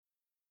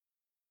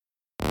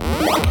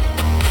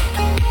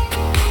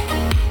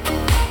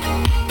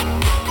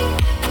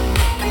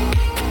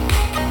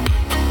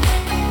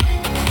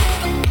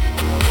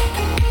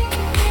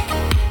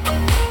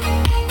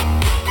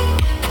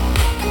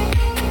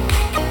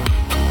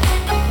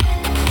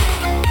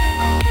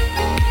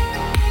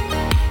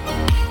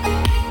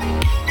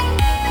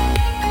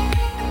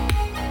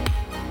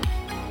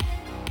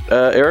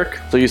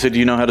So you said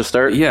you know how to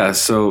start? Yeah,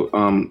 so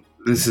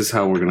this is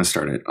how we're going to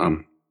start it.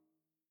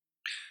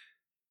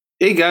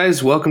 Hey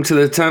guys, welcome to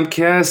the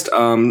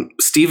Tempcast.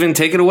 Steven,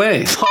 take it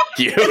away. Fuck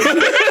you.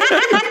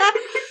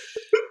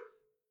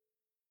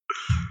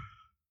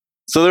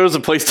 So there was a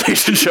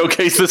PlayStation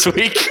showcase this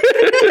week.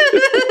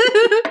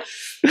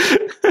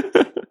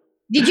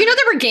 Did you know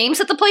there were games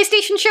at the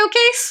PlayStation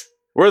showcase?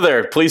 We're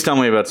there. Please tell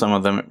me about some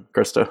of them,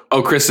 Krista.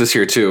 Oh, Chris is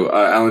here too.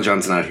 Alan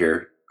John's not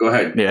here. Go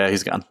ahead. Yeah,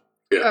 he's gone.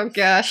 Yeah. Oh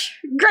gosh.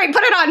 Great,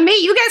 put it on me.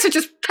 You guys are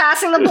just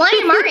passing the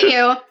blame, aren't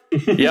you?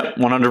 Yep,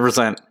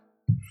 100%.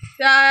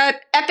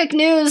 Epic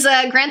news,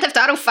 Grand Theft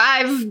Auto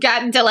 5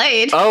 got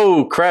delayed.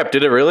 Oh, crap.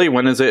 Did it really?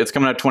 When is it? It's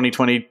coming out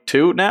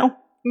 2022 now?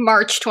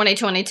 March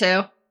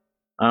 2022.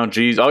 Oh,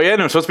 geez. Oh, yeah,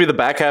 no, it's supposed to be the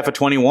back half of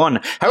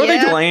 21. How are they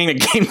delaying a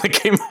game that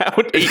came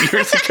out 8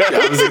 years ago?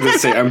 I was going to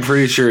say, I'm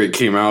pretty sure it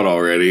came out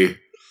already.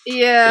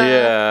 Yeah.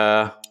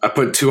 Yeah. I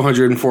put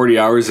 240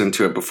 hours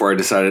into it before I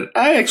decided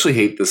I actually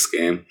hate this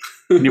game.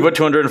 You put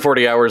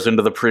 240 hours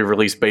into the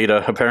pre-release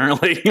beta,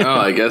 apparently. Oh,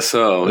 I guess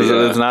so.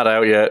 It's not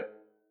out yet.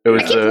 It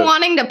was, I keep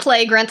wanting to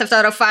play Grand Theft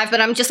Auto 5,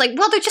 but I'm just like,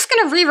 well, they're just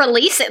going to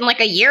re-release it in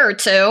like a year or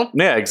two.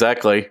 Yeah,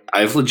 exactly.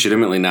 I've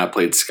legitimately not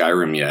played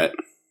Skyrim yet.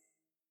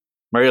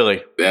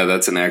 Really? Yeah,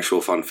 that's an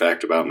actual fun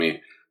fact about me.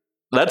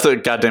 That's a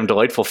goddamn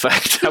delightful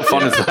fact. How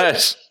fun is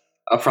that?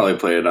 I'll probably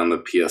play it on the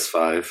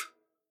PS5,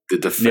 the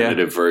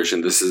definitive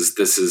version. This is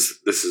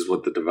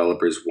what the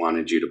developers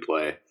wanted you to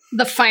play.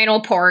 The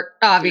final port,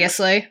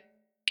 obviously.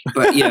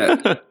 But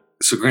yeah,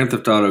 so Grand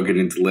Theft Auto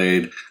getting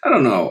delayed. I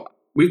don't know.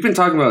 We've been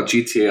talking about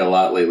GTA a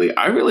lot lately.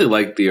 I really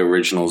like the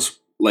originals,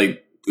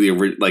 like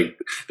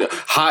the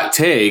hot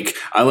take.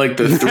 I like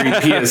the 3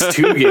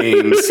 PS2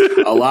 games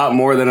a lot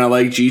more than I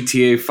like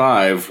GTA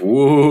 5.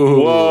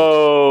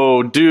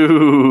 Whoa,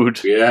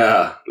 dude.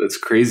 Yeah, that's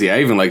crazy. I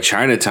even like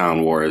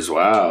Chinatown Wars.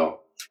 Wow.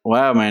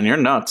 Wow, man, you're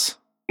nuts.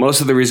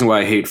 Most of the reason why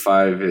I hate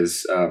 5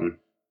 is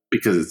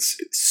because it's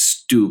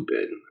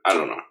stupid. I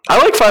don't know. I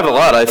like 5 a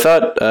lot. I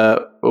thought,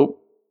 hold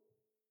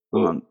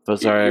on.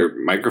 Sorry.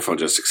 Your microphone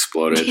just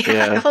exploded.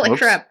 Yeah, holy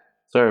crap.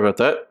 Sorry about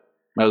that.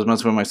 I was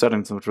messing with my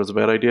settings, which was a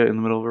bad idea in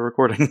the middle of a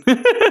recording.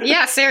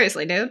 Yeah,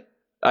 seriously, dude.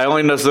 I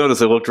only just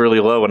noticed it looked really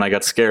low and I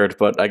got scared,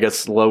 but I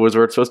guess low is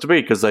where it's supposed to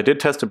be because I did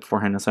test it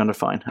beforehand and it sounded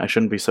fine. I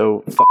shouldn't be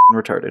so fucking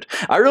retarded.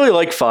 I really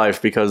like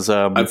 5 because...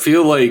 I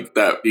feel like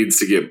that needs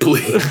to get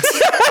bleeped.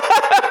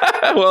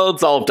 Well,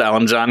 it's all up to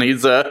Alan John.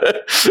 He's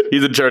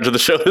in charge of the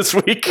show this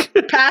week.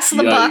 Pass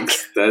the buck.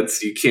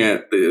 That's you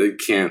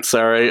can't.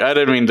 Sorry, I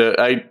didn't mean to.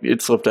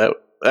 It slipped out.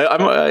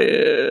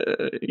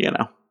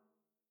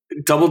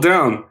 Double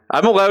down.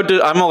 I'm allowed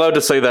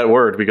to say that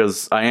word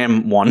because I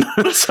am one.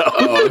 So.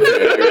 Oh,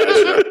 okay. I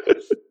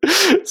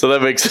gotcha. So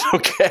that makes it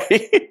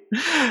okay.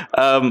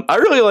 I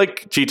really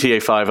like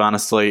GTA 5.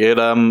 Honestly, it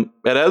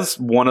has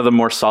one of the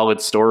more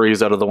solid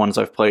stories out of the ones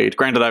I've played.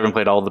 Granted, I haven't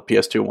played all the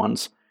PS2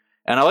 ones.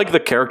 And I like the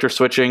character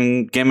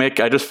switching gimmick.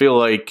 I just feel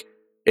like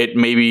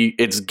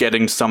it's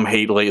getting some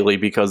hate lately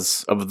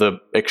because of the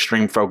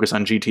extreme focus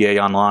on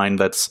GTA Online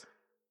that's,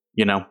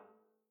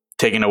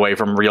 taking away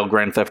from real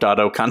Grand Theft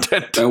Auto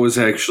content. That was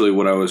actually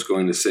what I was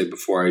going to say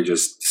before I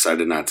just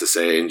decided not to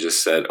say and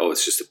just said, oh,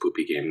 it's just a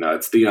poopy game. No,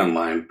 it's the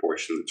online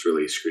portion that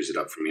really screws it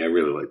up for me. I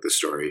really like the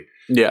story.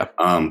 Yeah.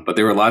 But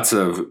there were lots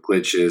of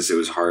glitches. It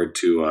was hard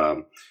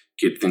to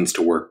get things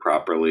to work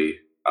properly.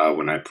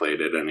 When I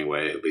played it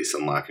anyway, at least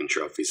unlocking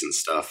trophies and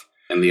stuff.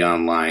 And the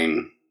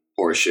online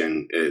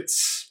portion,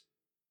 it's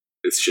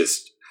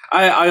just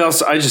I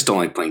just don't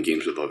like playing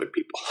games with other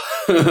people.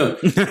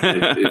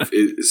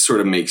 it sort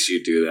of makes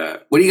you do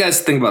that. What do you guys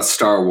think about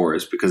Star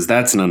Wars? Because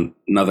that's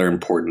another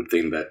important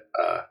thing that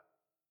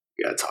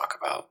we got to talk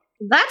about.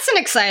 That's an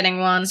exciting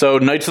one. So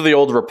Knights of the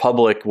Old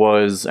Republic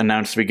was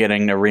announced to be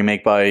getting a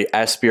remake by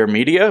Aspyr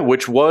Media,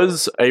 which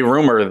was a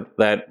rumor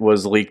that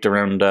was leaked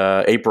around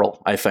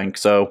April, I think.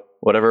 So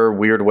whatever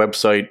weird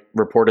website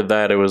reported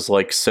that, it was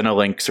like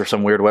Cinelinx or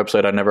some weird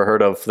website I'd never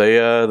heard of.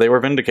 They were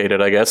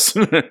vindicated, I guess.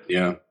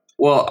 Yeah.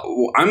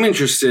 Well, I'm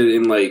interested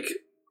in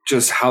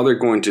just how they're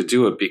going to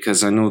do it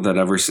because I know that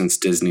ever since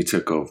Disney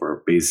took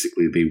over,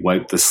 basically they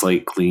wiped the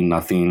slate clean.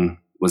 Nothing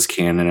was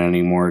canon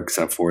anymore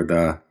except for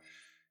the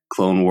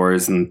Clone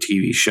Wars and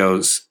TV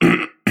shows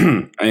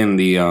and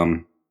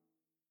the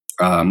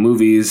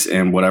movies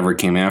and whatever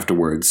came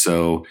afterwards.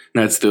 So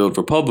Knights of the Old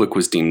Republic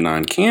was deemed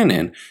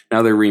non-canon.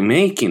 Now they're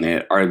remaking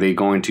it. Are they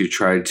going to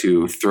try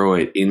to throw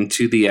it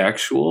into the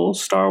actual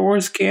Star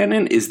Wars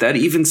canon? Is that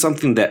even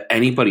something that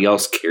anybody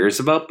else cares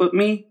about but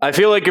me? I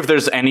feel like if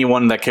there's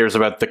anyone that cares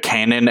about the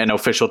canon and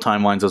official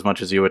timelines as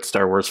much as you, it's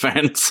Star Wars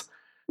fans.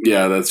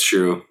 Yeah, that's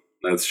true.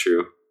 That's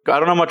true. I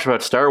don't know much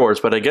about Star Wars,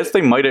 but I guess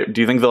they might.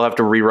 Do you think they'll have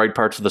to rewrite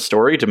parts of the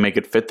story to make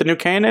it fit the new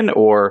canon,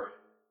 or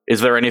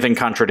is there anything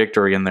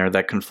contradictory in there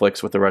that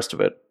conflicts with the rest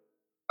of it?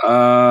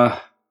 I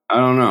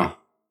don't know.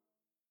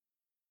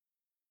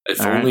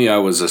 If only I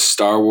was a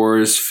Star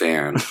Wars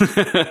fan.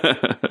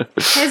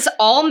 Has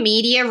all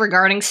media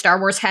regarding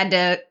Star Wars had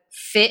to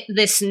fit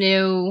this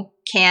new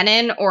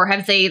canon, or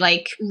have they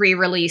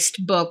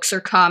re-released books or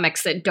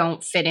comics that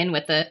don't fit in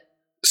with it?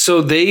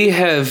 So they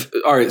have,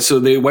 all right, so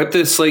they wiped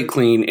the slate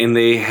clean and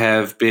they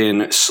have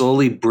been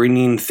slowly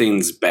bringing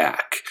things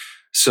back.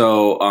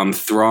 So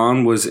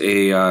Thrawn was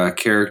a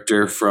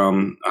character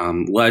from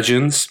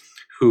Legends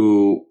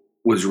who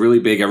was really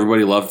big.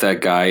 Everybody loved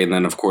that guy. And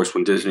then, of course,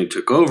 when Disney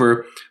took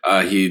over,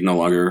 he no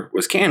longer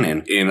was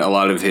canon. And a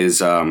lot of his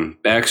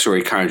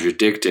backstory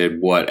contradicted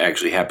what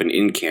actually happened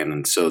in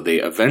canon. So they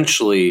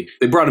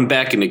brought him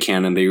back into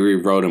canon. They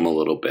rewrote him a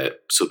little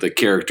bit. So the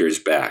character is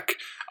back.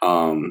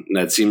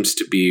 That seems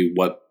to be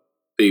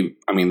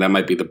that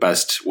might be the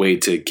best way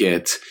to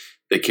get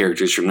the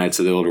characters from Knights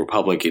of the Old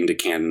Republic into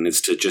canon,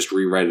 is to just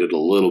rewrite it a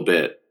little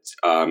bit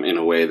in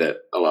a way that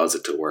allows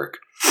it to work.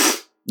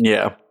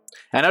 Yeah.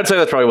 And I'd say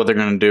that's probably what they're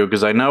going to do,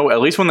 because I know,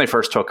 at least when they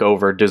first took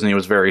over, Disney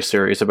was very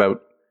serious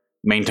about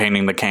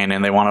maintaining the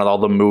canon. They wanted all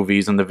the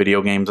movies and the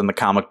video games and the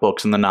comic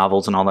books and the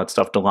novels and all that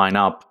stuff to line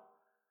up.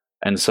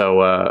 And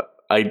so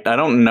I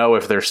don't know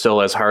if they're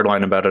still as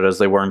hardline about it as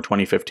they were in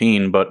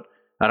 2015, but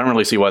I don't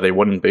really see why they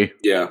wouldn't be.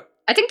 Yeah.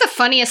 I think the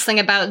funniest thing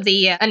about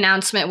the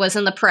announcement was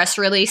in the press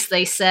release,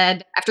 they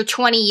said, after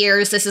 20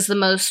 years, this is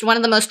one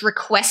of the most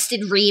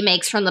requested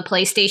remakes from the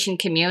PlayStation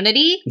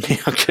community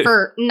Okay.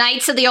 for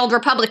Knights of the Old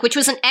Republic, which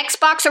was an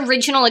Xbox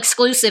original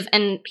exclusive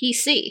and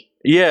PC.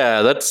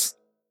 Yeah, that's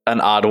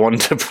an odd one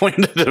to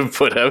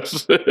put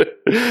out.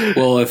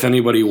 Well, if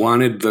anybody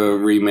wanted the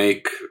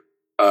remake,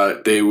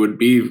 they would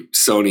be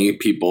Sony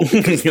people,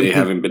 because they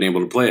haven't been able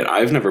to play it.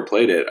 I've never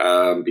played it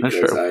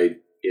because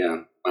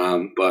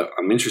but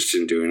I'm interested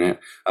in doing it.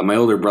 My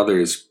older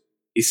brother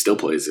he still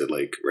plays it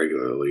like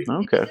regularly.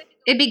 Okay.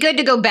 It'd be good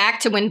to go back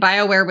to when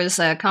BioWare was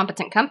a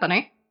competent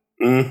company.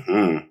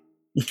 Mm-hmm.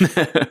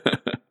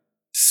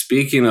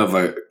 Speaking of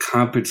a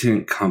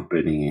competent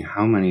company,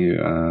 how many?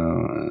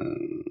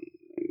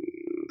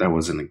 That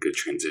wasn't a good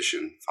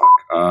transition.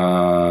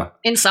 Fuck.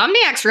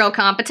 Insomniac's real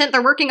competent.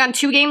 They're working on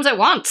 2 games at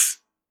once.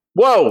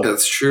 Whoa!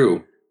 That's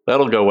true.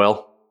 That'll go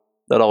well.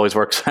 That always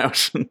works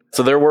out.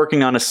 So they're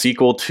working on a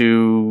sequel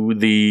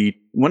to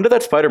when did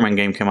that Spider-Man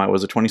game come out?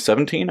 Was it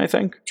 2017, I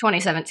think?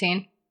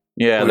 2017.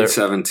 Yeah,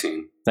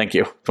 2017. Thank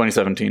you.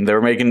 2017.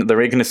 They're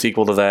making a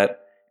sequel to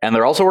that. And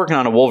they're also working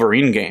on a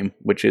Wolverine game,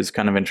 which is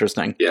kind of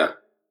interesting. Yeah.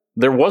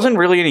 There wasn't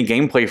really any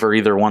gameplay for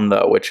either one,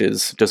 though, which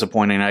is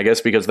disappointing, I guess,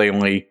 because they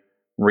only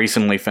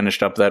recently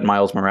finished up that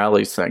Miles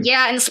Morales thing.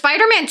 Yeah, and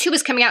Spider-Man 2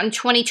 is coming out in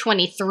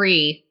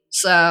 2023,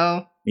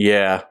 so...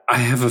 Yeah. I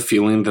have a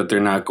feeling that they're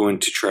not going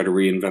to try to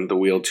reinvent the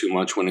wheel too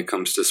much when it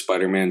comes to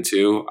Spider-Man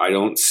 2. I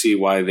don't see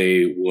why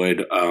they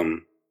would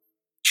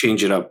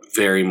change it up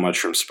very much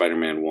from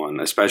Spider-Man 1,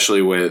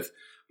 especially with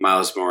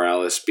Miles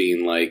Morales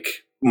being like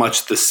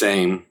much the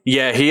same.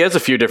 Yeah, he has a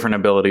few different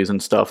abilities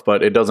and stuff,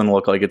 but it doesn't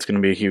look like it's going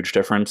to be a huge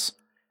difference.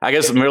 I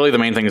guess really the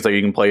main thing is that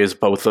you can play as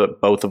both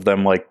of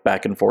them like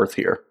back and forth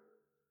here.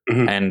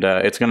 Mm-hmm. And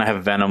it's going to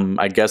have Venom,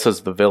 I guess,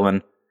 as the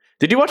villain.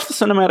 Did you watch the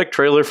cinematic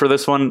trailer for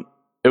this one?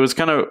 It was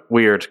kind of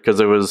weird because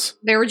they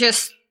were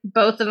just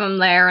both of them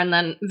there, and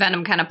then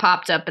Venom kind of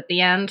popped up at the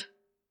end.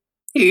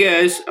 Hey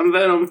guys, I'm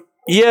Venom.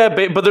 Yeah,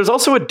 but there's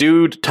also a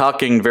dude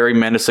talking very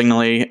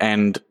menacingly,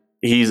 and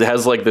he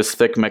has like this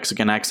thick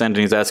Mexican accent,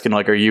 and he's asking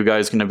like, "Are you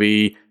guys going to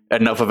be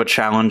enough of a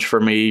challenge for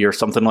me?" or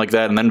something like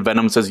that. And then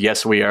Venom says,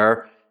 "Yes, we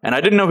are." And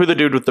I didn't know who the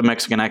dude with the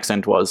Mexican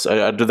accent was.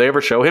 Did they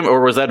ever show him,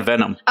 or was that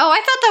Venom? Oh, I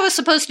thought that was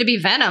supposed to be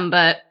Venom,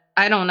 but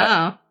I don't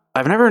know.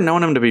 I've never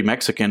known him to be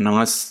Mexican,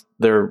 unless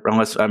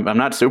I'm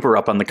not super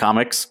up on the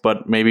comics,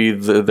 but maybe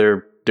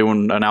they're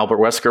doing an Albert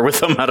Wesker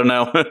with him. I don't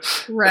know.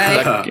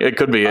 Right. It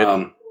could be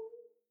it.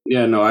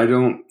 Yeah, no, I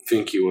don't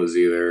think he was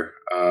either.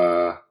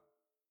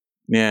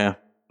 Yeah,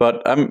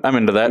 but I'm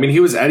into that. I mean, he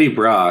was Eddie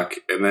Brock,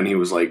 and then he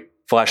was like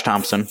Flash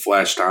Thompson.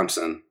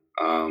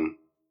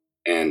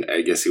 And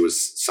I guess he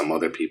was some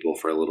other people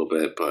for a little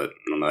bit, but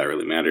none of that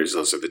really matters.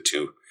 Those are the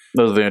two.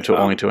 Those are the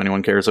only two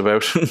anyone cares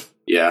about.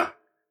 Yeah.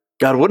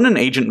 God, wouldn't an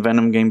Agent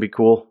Venom game be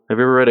cool? Have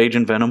you ever read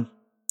Agent Venom?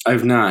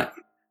 I've not.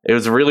 It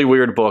was a really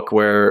weird book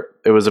where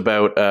it was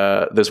about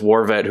this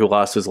war vet who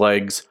lost his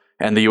legs,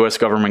 and the U.S.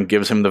 government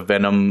gives him the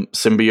Venom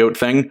symbiote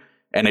thing,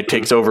 and it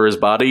takes over his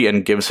body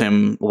and gives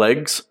him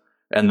legs,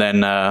 and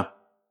then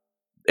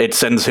it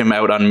sends him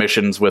out on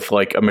missions with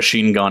like a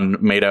machine gun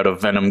made out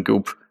of Venom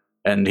goop,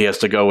 and he has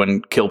to go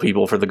and kill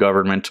people for the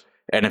government.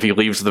 And if he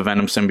leaves the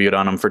Venom symbiote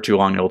on him for too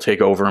long, it'll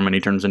take over him, and he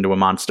turns into a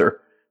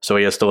monster. So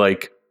he has to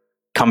like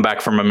come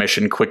back from a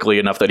mission quickly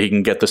enough that he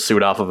can get the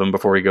suit off of him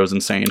before he goes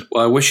insane.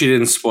 Well, I wish you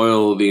didn't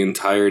spoil the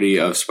entirety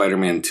of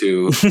Spider-Man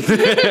 2.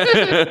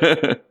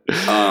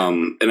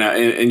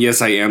 And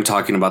yes, I am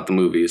talking about the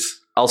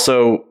movies.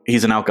 Also,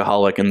 he's an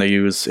alcoholic, and they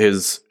use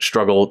his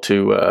struggle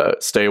to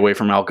stay away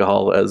from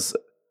alcohol as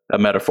a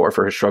metaphor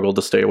for his struggle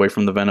to stay away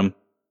from the Venom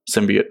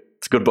symbiote.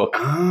 It's a good book.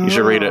 You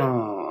should read it.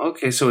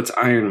 Okay, so it's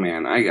Iron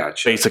Man. I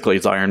got you. Basically,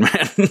 it's Iron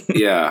Man.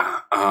 Yeah.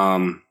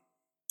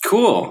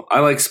 Cool.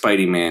 I like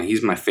Spidey Man.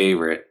 He's my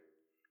favorite.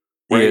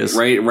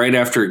 Right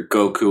after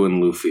Goku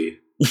and Luffy.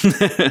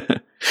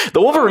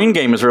 The Wolverine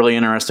game is really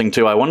interesting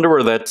too. I wonder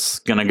where that's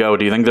going to go.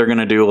 Do you think they're going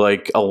to do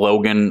like a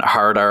Logan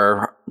hard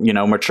R,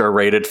 mature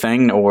rated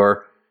thing,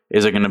 or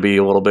is it going to be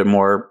a little bit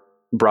more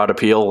broad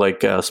appeal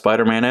like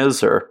Spider-Man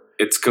is, or?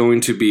 It's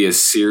going to be a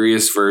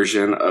serious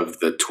version of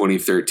the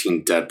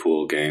 2013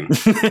 Deadpool game.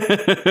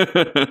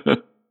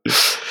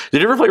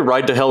 Did you ever play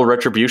Ride to Hell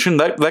Retribution?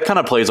 That kind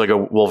of plays like a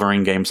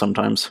Wolverine game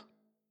sometimes.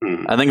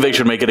 I think they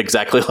should make it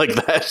exactly like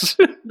that.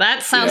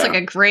 That sounds like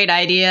a great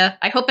idea.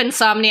 I hope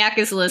Insomniac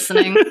is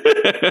listening.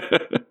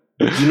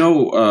 You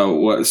know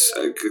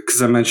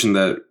because I mentioned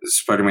that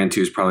Spider-Man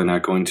 2 is probably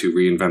not going to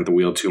reinvent the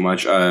wheel too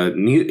much.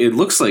 It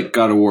looks like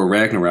God of War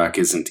Ragnarok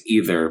isn't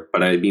either,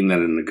 but I mean that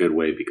in a good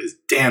way because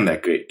damn,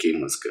 that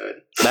game was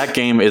good. That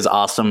game is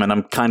awesome, and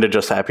I'm kind of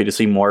just happy to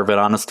see more of it,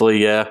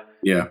 honestly, yeah.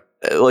 Yeah.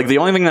 Like, the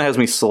only thing that has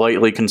me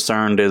slightly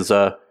concerned is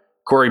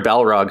Corey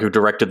Balrog, who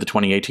directed the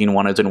 2018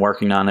 one, isn't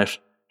working on it.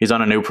 He's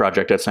on a new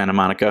project at Santa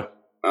Monica.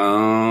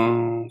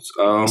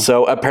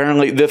 So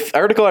apparently, the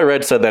article I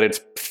read said that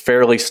it's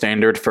fairly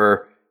standard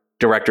for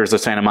directors at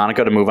Santa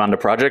Monica to move on to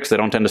projects. They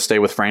don't tend to stay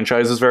with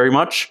franchises very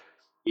much.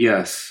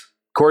 Yes.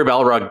 Corey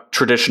Balrog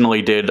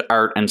traditionally did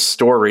art and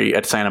story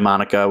at Santa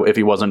Monica if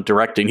he wasn't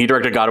directing. He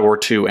directed God of War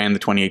 2 and the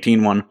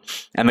 2018 one.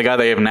 And the guy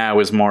they have now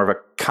is more of a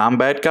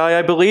combat guy,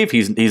 I believe.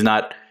 He's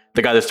not...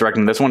 The guy that's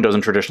directing this one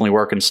doesn't traditionally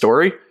work in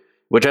story,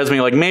 which has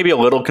me like maybe a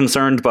little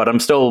concerned, but I'm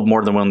still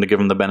more than willing to give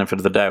him the benefit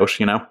of the doubt,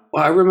 you know?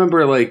 Well, I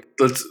remember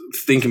let's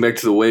thinking back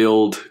to the way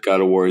old God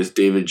of Wars,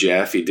 David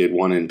Jaffe did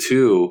 1 and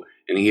 2,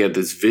 and he had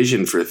this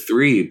vision for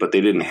 3, but they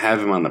didn't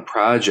have him on the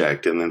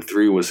project, and then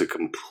 3 was a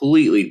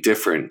completely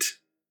different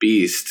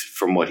beast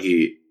from what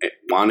he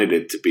wanted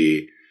it to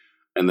be,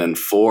 and then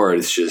 4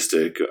 is just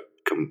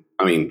even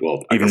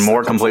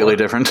more completely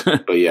different.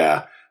 But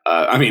yeah.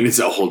 It's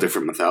a whole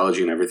different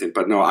mythology and everything.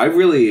 But no, I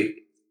really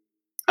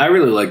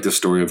like the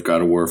story of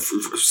God of War,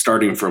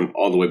 starting from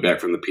all the way back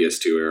from the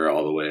PS2 era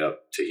all the way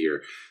up to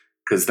here,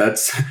 because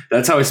that's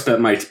how I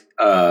spent my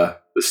the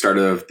start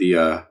of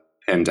the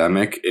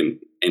pandemic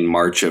in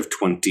March of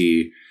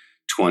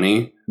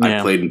 2020. Yeah.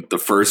 I played the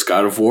first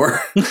God of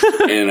War,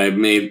 and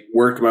I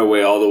worked my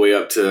way all the way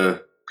up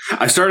to.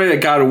 I started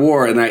at God of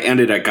War and I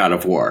ended at God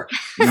of War.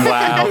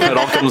 Wow.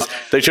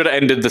 They should have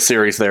ended the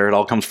series there. It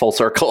all comes full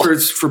circle.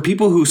 For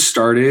people who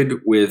started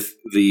with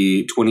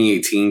the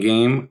 2018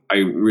 game, I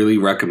really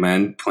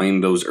recommend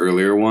playing those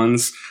earlier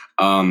ones.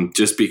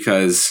 Just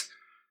because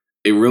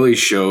it really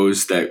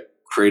shows that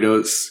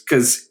Kratos,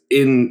 because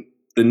in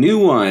the new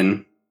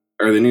one,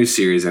 or the new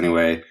series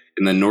anyway,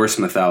 in the Norse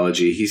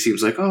mythology, he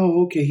seems like,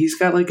 oh, okay, he's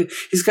got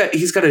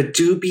a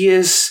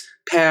dubious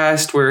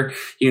past where,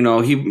 you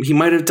know, he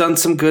might have done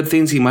some good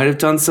things, he might have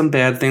done some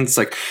bad things.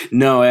 Like,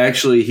 no,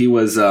 actually he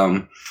was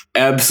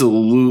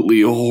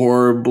absolutely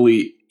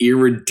horribly,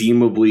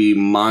 irredeemably,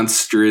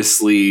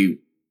 monstrously,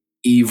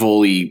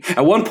 evilly.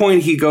 At one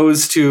point he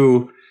goes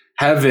to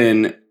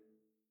heaven,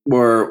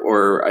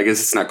 or I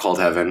guess it's not called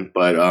heaven,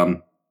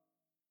 but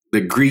the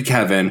Greek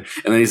heaven,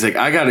 and then he's like,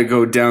 I gotta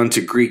go down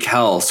to Greek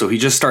hell. So he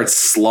just starts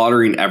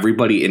slaughtering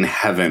everybody in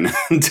heaven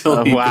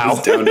until he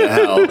goes down to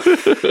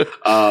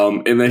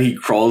hell. And then he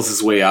crawls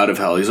his way out of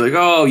hell. He's like,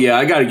 oh yeah,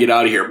 I gotta get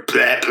out of here.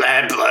 Blah,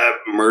 blah, blah,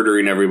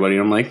 murdering everybody.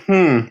 And I'm like,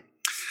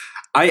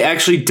 I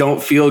actually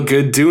don't feel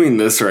good doing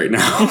this right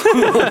now.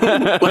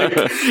 Like,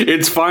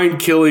 it's fine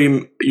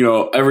killing, you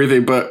know,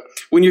 everything, but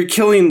when you're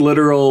killing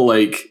literal,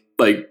 like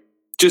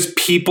just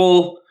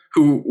people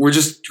who were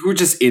just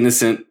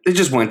innocent. They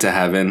just went to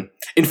heaven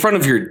in front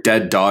of your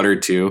dead daughter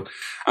too.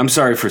 I'm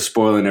sorry for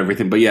spoiling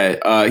everything, but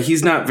yeah,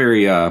 he's not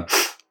very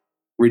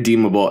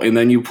redeemable. And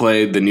then you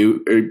play the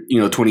new,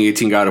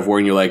 2018 God of War,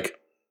 and you're like,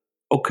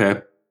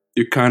 okay,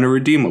 you're kind of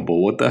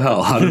redeemable. What the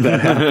hell? How did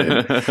that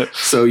happen?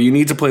 So you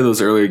need to play those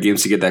earlier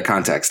games to get that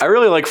context. I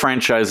really like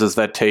franchises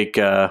that take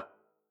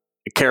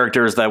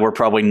characters that were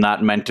probably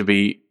not meant to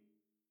be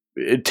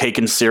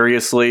taken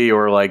seriously,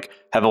 or like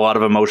have a lot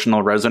of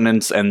emotional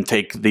resonance, and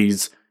take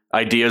these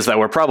ideas that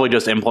were probably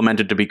just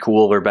implemented to be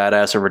cool or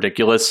badass or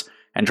ridiculous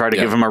and try to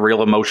give them a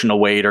real emotional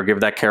weight, or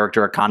give that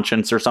character a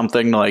conscience or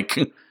something. Like,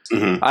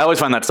 I always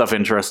find that stuff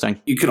interesting.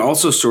 You can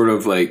also sort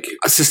of like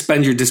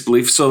suspend your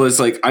disbelief. So it's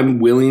like, I'm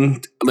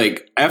willing,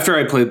 like, after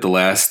I played the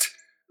last,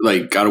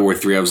 like, God of War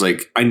 3, I was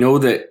like, I know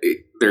that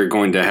they're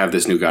going to have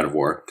this new God of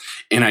War,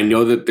 and I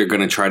know that they're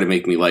going to try to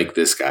make me like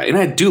this guy. And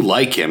I do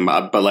like him,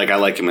 but like, I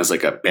like him as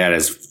like a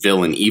badass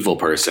villain, evil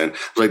person.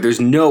 Like, there's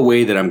no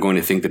way that I'm going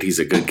to think that he's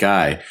a good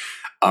guy.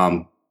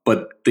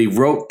 But they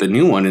wrote the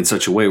new one in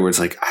such a way where it's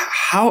like,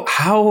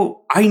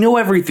 how I know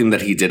everything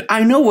that he did.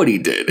 I know what he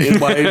did. And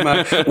why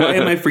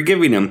am I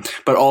forgiving him?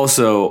 But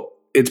also,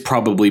 it's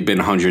probably been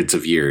hundreds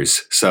of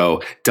years.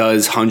 So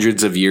does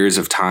hundreds of years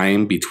of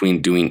time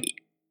between doing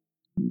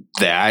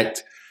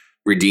that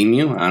redeem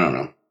you? I don't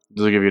know.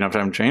 Does it give you enough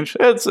time to change?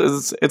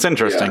 It's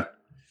interesting.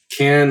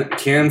 Yeah.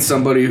 Can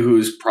somebody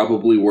who's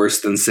probably worse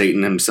than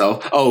Satan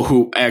himself,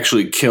 who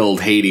actually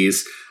killed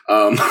Hades,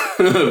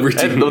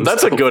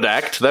 that's a good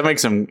act. That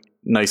makes him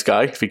nice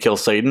guy if he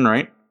kills Satan,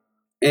 right?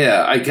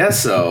 Yeah, I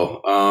guess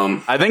so.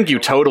 I think you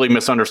totally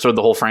misunderstood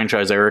the whole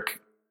franchise, Eric.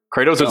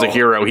 Kratos is a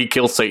hero. He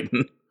kills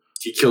Satan.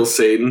 He kills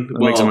Satan.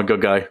 That makes him a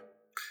good guy.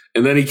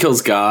 and then he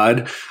kills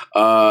God.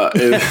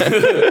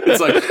 It's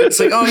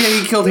like, oh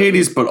yeah, he killed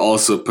Hades, but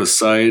also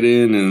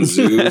Poseidon and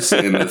Zeus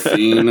and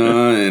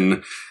Athena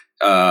and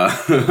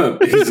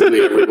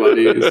basically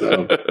everybody.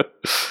 So.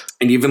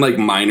 And even like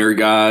minor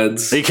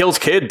gods. He kills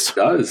kids. He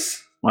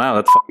does. Wow,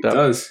 that's fucked up. He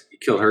does. He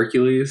killed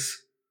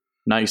Hercules.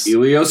 Nice.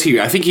 Helios.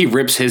 I think he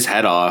rips his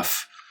head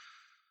off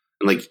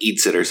and like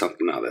eats it or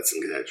something. No, that's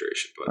an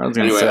exaggeration. But I was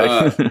gonna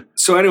say.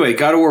 So anyway,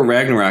 God of War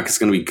Ragnarok is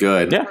going to be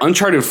good. Yeah.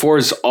 Uncharted 4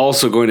 is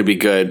also going to be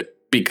good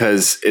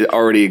because it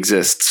already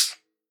exists.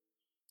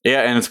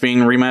 Yeah, and it's being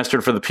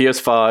remastered for the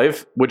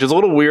PS5, which is a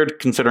little weird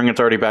considering it's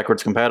already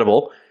backwards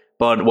compatible.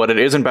 But what it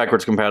isn't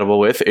backwards compatible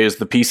with is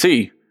the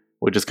PC,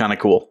 which is kind of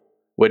cool.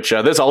 Which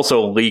this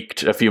also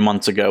leaked a few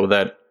months ago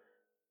that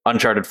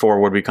Uncharted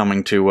 4 would be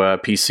coming to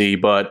PC,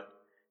 but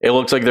it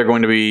looks like they're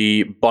going to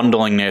be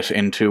bundling it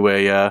into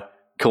a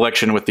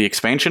collection with the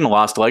expansion,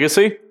 Lost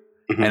Legacy,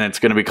 and it's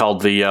going to be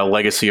called the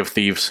Legacy of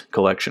Thieves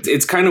collection.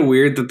 It's kind of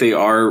weird that they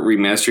are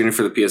remastering it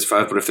for the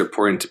PS5, but if they're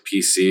porting to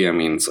PC, I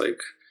mean, it's like...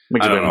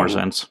 Makes a bit more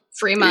sense.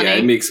 Free money. Yeah,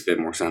 it makes a bit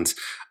more sense.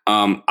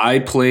 I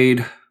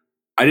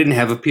didn't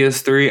have a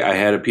PS3. I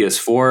had a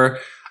PS4.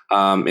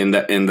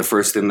 And the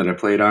first thing that I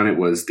played on it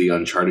was the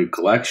Uncharted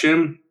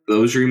collection,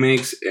 those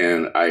remakes,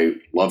 and I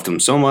loved them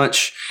so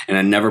much. And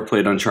I never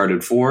played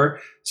Uncharted 4,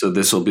 so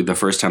this will be the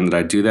first time that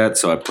I do that.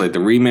 So I played the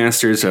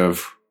remasters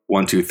of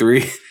 1, 2,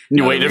 3.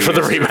 You waited for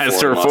the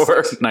remaster of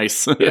 4.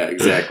 Nice. Yeah,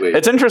 exactly.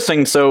 It's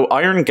interesting. So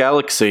Iron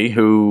Galaxy,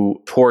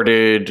 who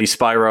ported the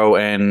Spyro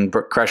and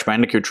Crash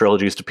Bandicoot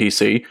trilogies to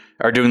PC,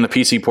 are doing the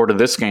PC port of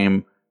this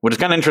game, which is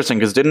kind of interesting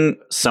because didn't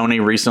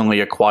Sony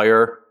recently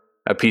acquire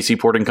a PC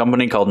porting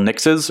company called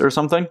Nixes or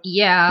something?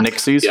 Yeah.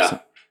 Nixies? Yeah.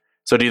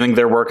 So do you think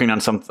they're working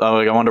on something?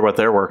 I wonder what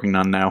they're working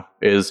on now.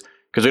 Is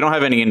because we don't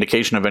have any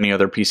indication of any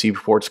other PC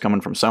ports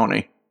coming from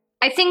Sony.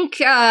 I think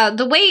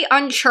the way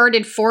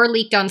Uncharted 4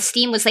 leaked on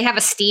Steam was they have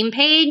a Steam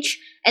page,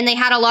 and they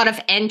had a lot of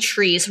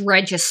entries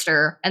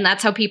register, and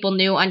that's how people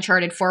knew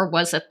Uncharted 4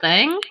 was a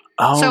thing.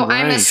 Oh, so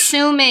right. I'm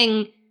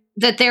assuming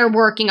that they're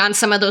working on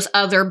some of those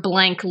other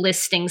blank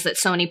listings that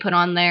Sony put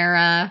on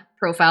their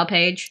profile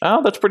page.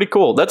 Oh, that's pretty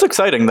cool. That's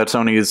exciting that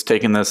Sony is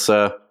taking this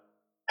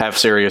half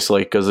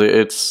seriously, because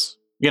it's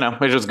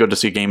just good to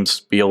see games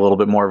be a little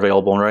bit more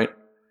available, right?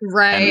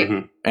 Right.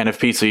 And if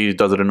PC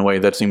does it in a way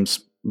that seems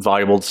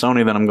viable to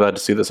Sony, then I'm glad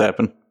to see this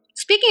happen.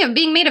 Speaking of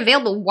being made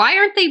available, why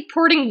aren't they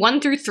porting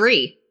 1 through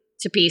 3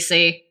 to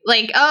PC?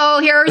 Like, oh,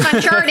 here's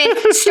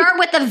Uncharted. Start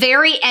with the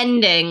very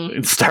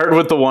ending. Start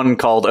with the one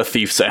called A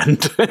Thief's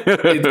End.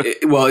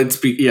 It's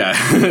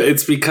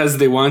because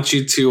they want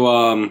you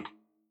to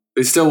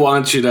they still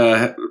want you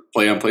to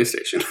play on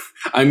PlayStation.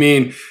 I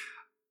mean,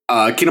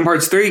 Kingdom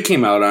Hearts 3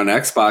 came out on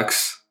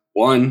Xbox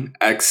One,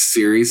 X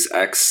Series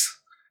X,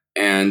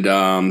 and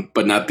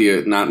but not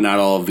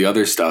all of the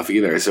other stuff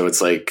either. So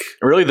it's like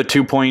really the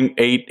 2.8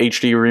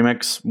 HD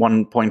remix,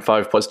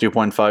 1.5 plus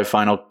 2.5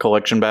 final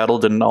collection battle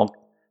didn't all.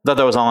 I thought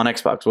that was all on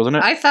Xbox, wasn't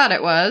it? I thought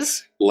it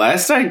was.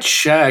 Last I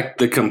checked,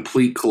 the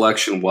complete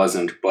collection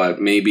wasn't, but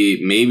maybe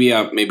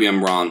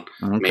I'm wrong.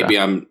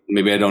 Okay.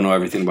 Maybe I don't know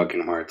everything about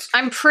Kingdom Hearts.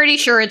 I'm pretty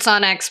sure it's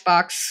on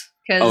Xbox.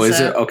 Oh,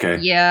 is it? Okay.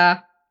 Yeah.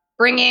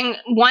 Bringing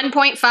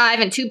 1.5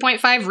 and 2.5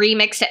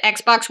 remix to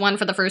Xbox One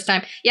for the first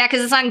time. Yeah,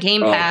 because it's on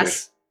Game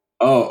Pass.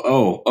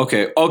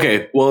 Okay.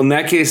 Okay. Well, in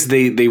that case,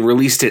 they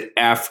released it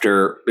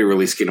after they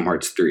released Kingdom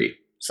Hearts 3.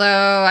 So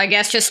I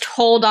guess just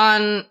hold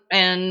on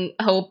and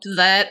hope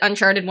that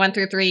Uncharted 1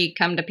 through 3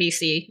 come to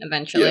PC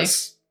eventually.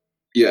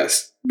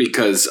 Yes.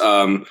 Because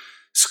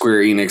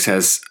Square Enix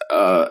has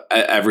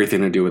everything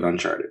to do with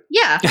Uncharted.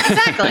 Yeah,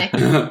 exactly.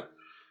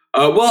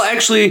 Well,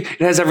 actually, it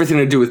has everything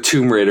to do with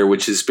Tomb Raider,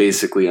 which is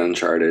basically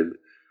Uncharted.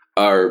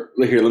 Here,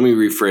 let me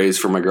rephrase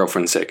for my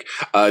girlfriend's sake.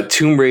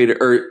 Tomb Raider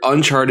or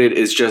Uncharted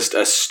is just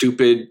a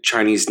stupid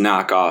Chinese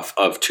knockoff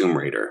of Tomb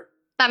Raider.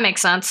 That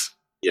makes sense.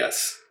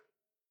 Yes.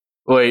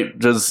 Wait,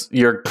 does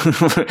your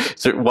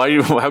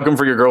how come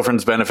for your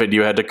girlfriend's benefit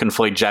you had to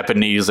conflate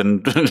Japanese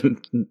and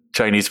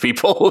Chinese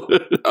people?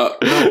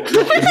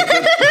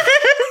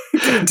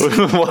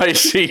 Why is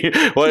she?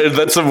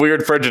 That's some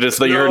weird prejudice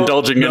that you're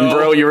indulging in,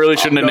 bro. You really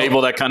shouldn't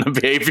enable that kind of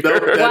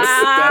behavior.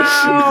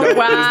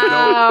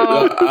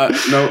 Wow.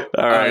 No.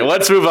 All right,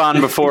 let's move on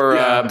before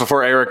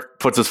Eric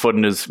puts his foot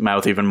in his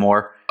mouth even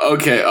more.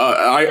 Okay.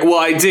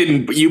 I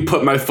didn't. But you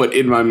put my foot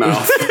in my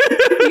mouth.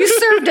 You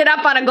served it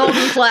up on a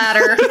golden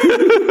platter.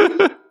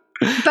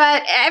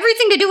 But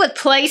everything to do with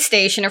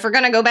PlayStation, if we're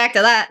going to go back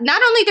to that,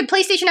 not only did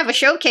PlayStation have a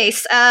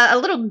showcase, a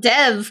little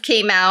dev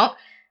came out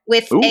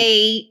with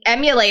a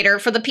emulator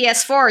for the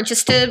PS4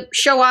 just to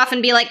show off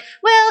and be like,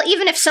 well,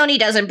 even if Sony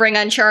doesn't bring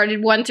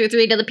Uncharted 1 through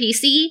 3 to the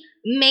PC,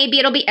 maybe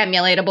it'll be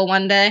emulatable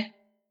one day.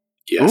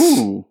 Yes.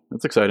 Ooh,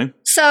 that's exciting.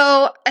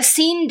 So,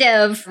 Ascene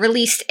Dev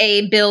released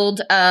a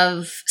build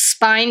of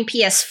Spine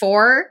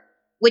PS4,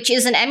 which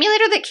is an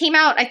emulator that came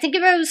out, I think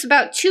it was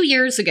about 2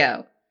 years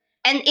ago.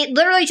 And it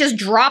literally just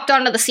dropped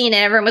onto the scene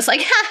and everyone was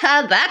like,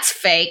 haha, that's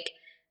fake.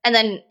 And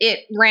then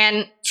it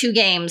ran 2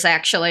 games,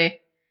 actually.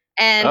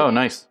 And oh,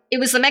 nice. It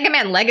was the Mega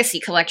Man Legacy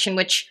Collection,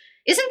 which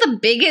isn't the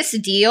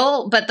biggest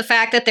deal, but the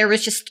fact that there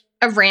was just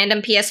a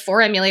random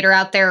PS4 emulator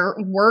out there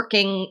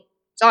working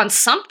on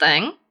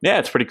something. Yeah,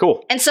 it's pretty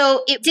cool. And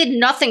so it did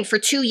nothing for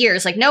 2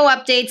 years, like no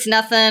updates,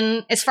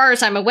 nothing, as far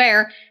as I'm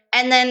aware.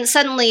 And then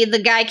suddenly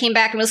the guy came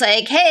back and was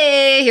like,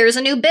 hey, here's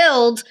a new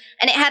build.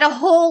 And it had a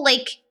whole,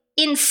 like,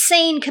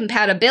 insane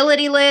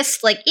compatibility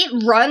list. Like,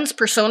 it runs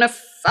Persona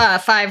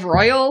 5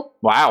 Royal.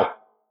 Wow.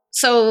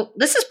 So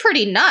this is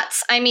pretty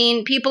nuts. I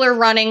mean, people are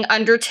running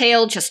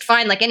Undertale just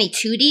fine. Like, any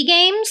 2D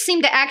games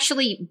seem to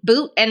actually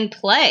boot and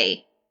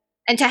play.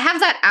 And to have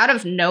that out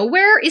of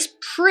nowhere is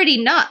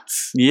pretty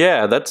nuts.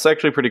 Yeah, that's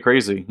actually pretty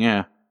crazy.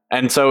 Yeah.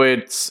 And so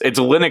it's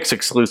Linux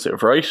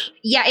exclusive, right?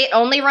 Yeah, it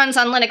only runs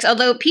on Linux,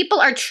 although people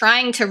are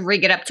trying to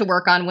rig it up to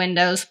work on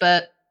Windows,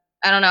 but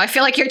I don't know. I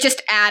feel like you're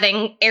just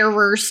adding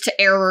errors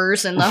to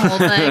errors in the whole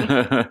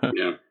thing.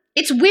 Yeah.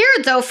 It's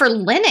weird, though, for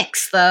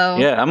Linux, though.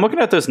 Yeah, I'm looking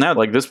at this now.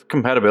 Like, this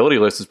compatibility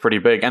list is pretty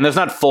big. And there's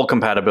not full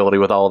compatibility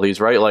with all of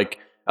these, right? Like,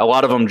 a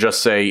lot of them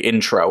just say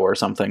intro or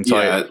something. So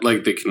yeah,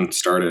 like they can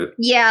start it.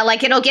 Yeah,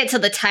 like it'll get to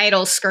the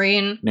title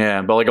screen.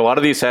 Yeah, but like a lot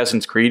of the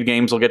Assassin's Creed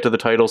games will get to the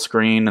title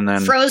screen and then...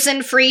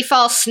 Frozen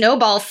Freefall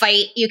Snowball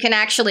Fight you can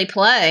actually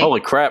play.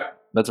 Holy crap.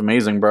 That's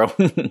amazing, bro.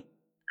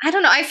 I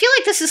don't know. I feel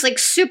like this is like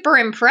super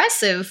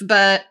impressive,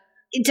 but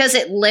does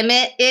it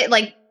limit it?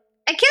 Like,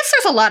 I guess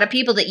there's a lot of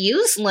people that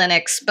use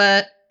Linux,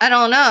 but I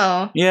don't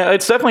know. Yeah,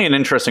 it's definitely an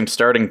interesting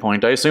starting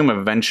point. I assume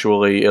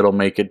eventually it'll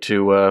make it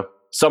to...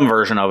 some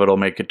version of it will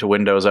make it to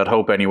Windows, I'd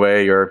hope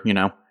anyway, or, you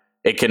know,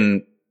 it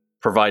can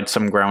provide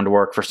some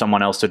groundwork for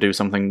someone else to do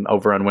something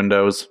over on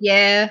Windows.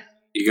 Yeah.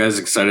 You guys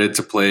excited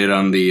to play it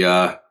on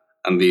the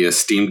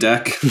Steam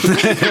Deck?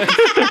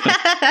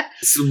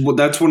 So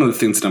that's one of the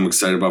things that I'm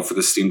excited about for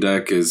the Steam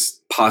Deck is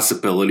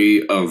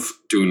possibility of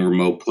doing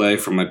remote play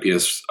from my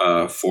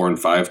PS4 and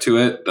 5 to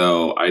it,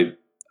 though I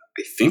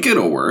think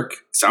it'll work.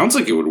 Sounds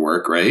like it would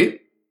work, right?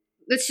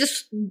 Let's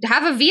just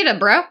have a Vita,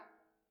 bro.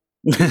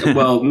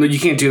 Well, no, you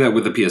can't do that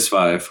with the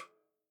PS5.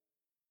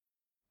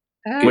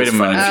 Wait a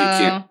minute. You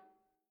can't.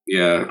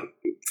 Yeah,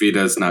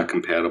 Vita's not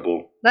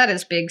compatible. That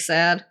is big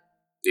sad.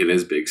 It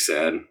is big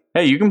sad.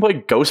 Hey, you can play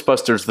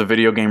Ghostbusters, the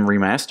video game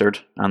remastered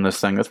on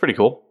this thing. That's pretty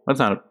cool. That's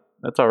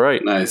all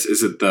right. Nice.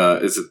 Is it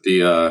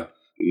the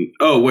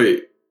oh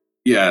wait.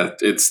 Yeah,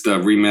 it's the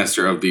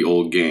remaster of the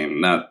old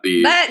game, not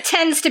the... That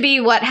tends to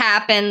be what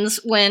happens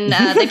when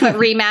they put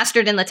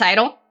remastered in the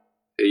title.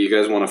 Hey, you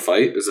guys want to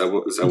fight? Is that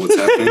what's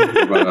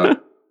happening?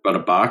 about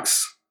a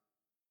box?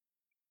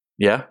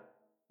 Yeah.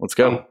 Let's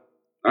go. Oh.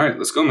 All right,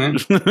 let's go, man.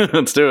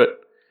 Let's do it.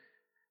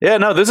 Yeah,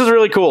 no, this is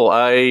really cool.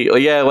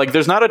 Like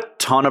there's not a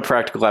ton of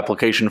practical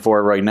application for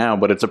it right now,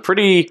 but it's a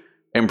pretty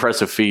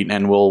impressive feat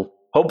and will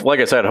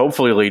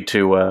hopefully lead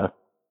to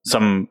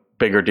some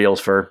bigger deals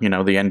for, you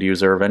know, the end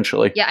user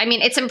eventually. Yeah, I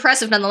mean, it's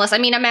impressive nonetheless. I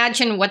mean,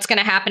 imagine what's going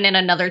to happen in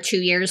another 2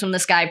 years when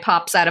this guy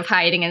pops out of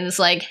hiding and is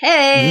like,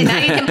 hey, now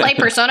you can play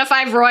Persona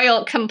 5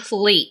 Royal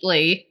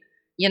completely,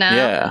 you know?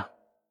 Yeah.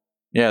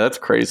 Yeah, that's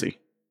crazy.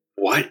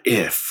 What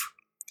if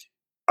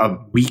a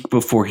week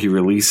before he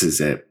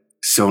releases it,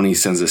 Sony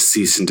sends a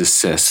cease and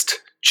desist,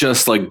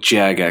 just like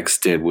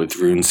Jagex did with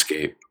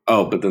RuneScape?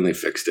 Oh, but then they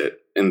fixed it.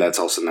 And that's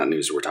also not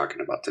news we're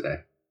talking about today.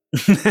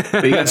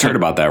 But you guys heard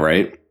about that,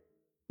 right?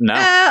 No.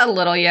 A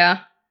little, yeah.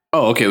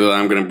 Oh, okay. Well,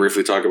 I'm going to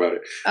briefly talk about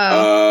it.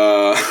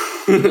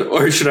 Oh.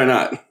 Or should I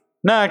not?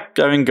 Nah,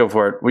 I mean, go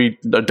for it. We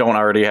don't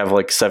already have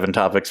like 7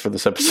 topics for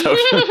this episode.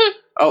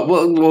 Oh,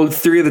 well,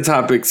 3 of the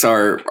topics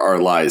are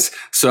lies.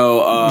 So,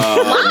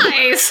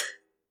 Lies?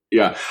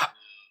 Yeah.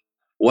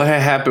 What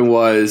had happened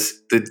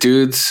was the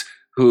dudes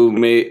who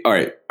made... All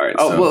right.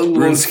 Oh,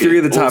 well, 3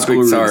 of the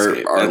topics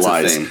are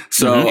lies.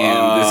 So, Mm-hmm.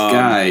 and this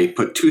guy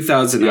put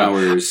 2,000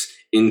 hours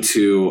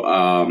into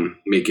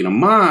making a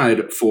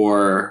mod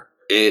for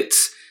it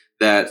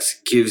that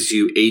gives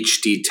you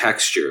HD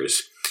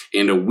textures.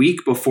 And a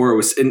week before it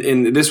was,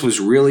 and this was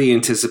really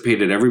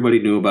anticipated. Everybody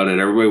knew about it.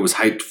 Everybody was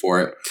hyped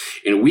for it.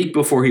 And a week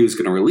before he was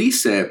going to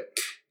release it,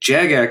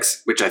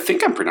 Jagex, which I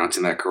think I'm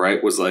pronouncing that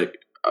correct, was like,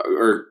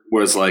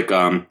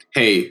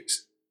 hey,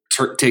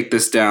 take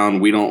this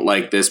down. We don't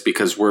like this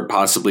because we're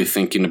possibly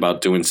thinking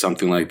about doing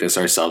something like this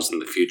ourselves in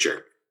the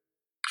future.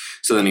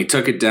 So then he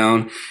took it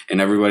down,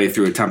 and everybody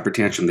threw a temper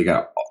tantrum. They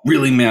got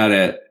really mad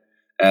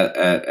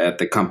at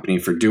the company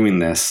for doing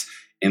this.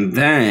 And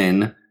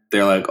then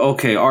they're like,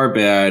 okay, our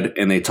bad.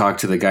 And they talked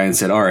to the guy and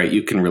said, all right,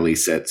 you can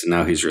release it. So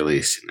now he's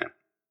releasing it.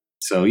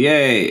 So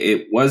yay,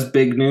 it was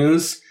big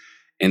news.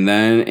 And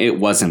then it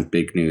wasn't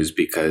big news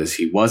because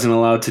he wasn't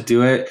allowed to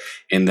do it.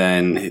 And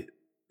then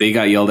they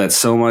got yelled at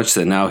so much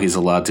that now he's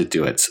allowed to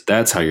do it. So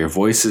that's how your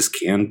voices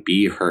can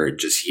be heard.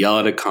 Just yell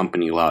at a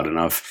company loud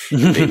enough.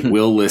 And they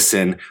will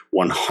listen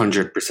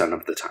 100%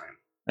 of the time.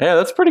 Yeah,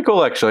 that's pretty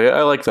cool, actually.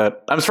 I like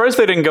that. I'm surprised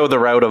they didn't go the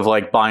route of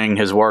like buying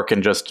his work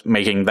and just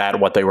making that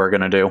what they were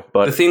going to do.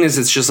 But the thing is,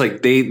 it's just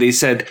like they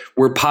said,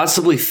 we're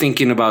possibly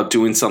thinking about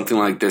doing something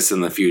like this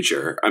in the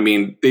future. I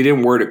mean, they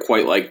didn't word it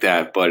quite like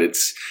that, but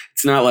it's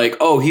not like,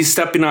 oh, he's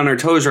stepping on our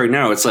toes right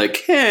now. It's like,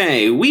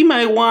 hey, we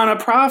might want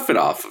to profit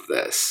off of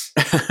this.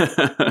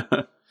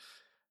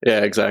 Yeah,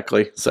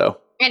 exactly. So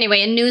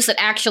Anyway, in news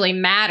that actually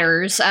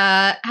matters,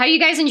 how are you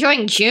guys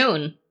enjoying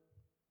June?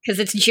 Because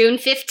it's June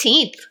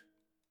 15th.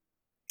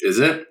 Is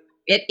it?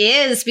 It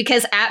is,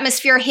 because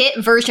Atmosphere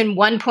hit version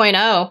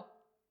 1.0.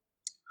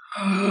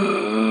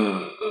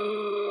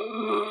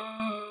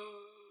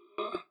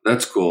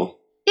 That's cool.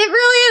 It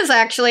really is,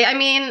 actually. I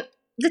mean,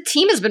 the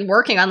team has been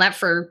working on that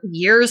for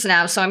years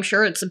now, so I'm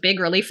sure it's a big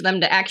relief for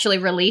them to actually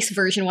release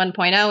version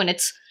 1.0, and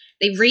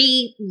they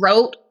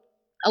rewrote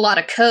a lot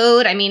of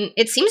code. I mean,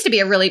 it seems to be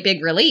a really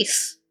big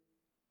release.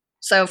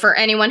 So for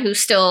anyone who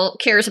still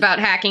cares about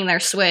hacking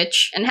their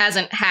Switch and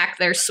hasn't hacked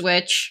their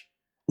Switch,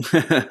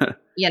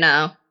 you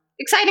know,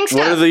 exciting stuff.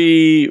 What are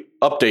the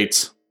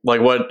updates? Like,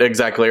 what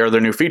exactly are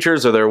there new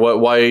features? Are there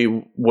why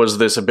was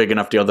this a big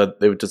enough deal that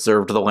they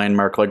deserved the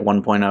landmark like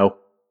 1.0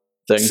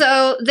 thing?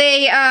 So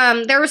they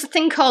there was a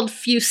thing called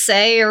Fuse,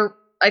 or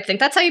I think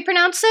that's how you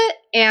pronounce it,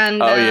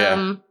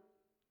 and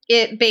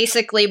it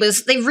basically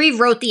was they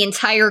rewrote the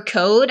entire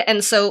code,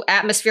 and so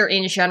Atmosphere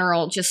in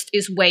general just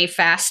is way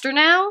faster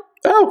now.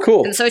 Oh,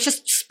 cool. And so it's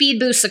just speed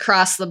boosts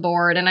across the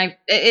board, and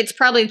it's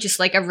probably just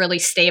like a really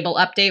stable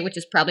update, which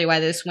is probably why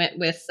this went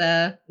with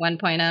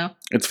 1.0.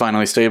 It's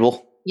finally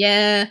stable.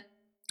 Yeah.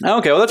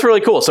 Okay, well that's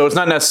really cool. So it's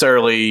not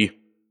necessarily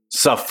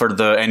stuff for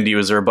the end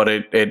user, but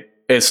it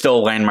is still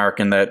a landmark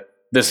in that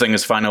this thing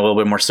is finally a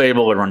little bit more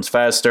stable. It runs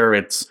faster.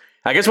 It's,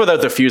 I guess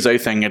without the Fuse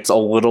thing, it's a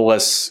little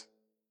less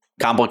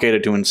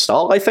complicated to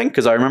install, I think,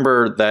 because I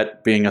remember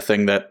that being a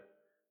thing that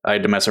I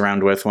had to mess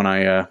around with when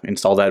I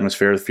installed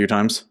Atmosphere a few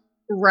times.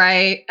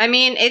 Right. I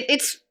mean,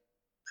 it's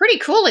pretty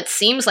cool, it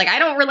seems like. I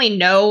don't really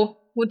know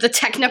with the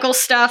technical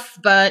stuff,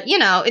 but, you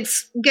know,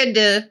 it's good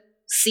to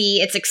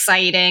see. It's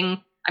exciting.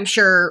 I'm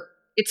sure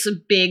it's a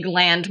big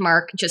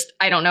landmark. Just,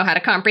 I don't know how to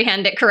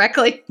comprehend it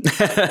correctly.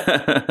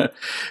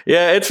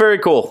 Yeah, it's very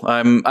cool.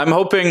 I'm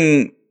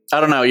hoping,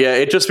 I don't know, yeah,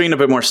 it just being a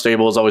bit more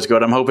stable is always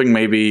good. I'm hoping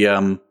maybe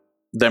them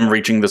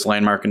reaching this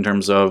landmark in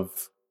terms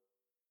of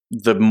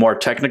the more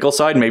technical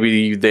side,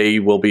 maybe they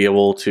will be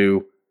able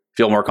to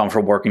feel more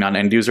comfortable working on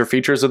end user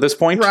features at this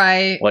point.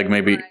 Right. Like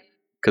maybe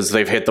because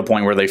they've hit the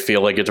point where they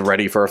feel like it's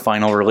ready for a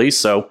final release,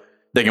 so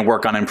they can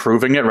work on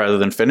improving it rather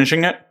than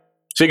finishing it.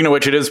 Speaking of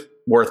which, it is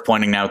worth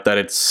pointing out that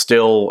it's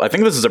still, I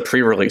think this is a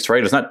pre-release,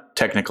 right? It's not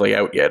technically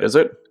out yet, is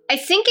it? I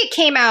think it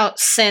came out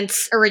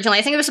since originally.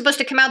 I think it was supposed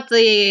to come out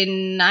the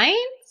 9th?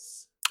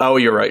 Oh,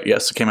 you're right.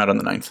 Yes, it came out on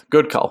the 9th.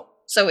 Good call.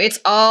 So it's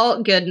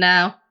all good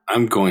now.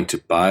 I'm going to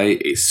buy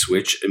a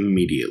Switch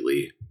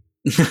immediately.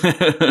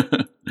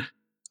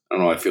 I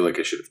don't know, I feel like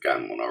I should have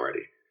gotten one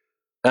already.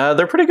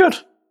 They're pretty good.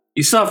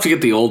 You still have to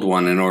get the old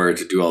one in order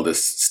to do all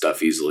this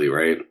stuff easily,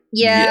 right?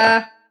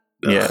 Yeah.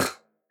 Yeah.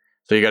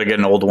 So you got to get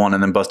an old one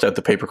and then bust out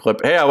the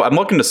paperclip. Hey, I'm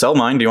looking to sell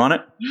mine. Do you want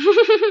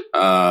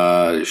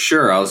it?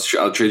 Sure. I'll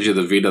trade you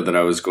the Vita that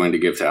I was going to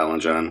give to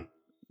Alan John.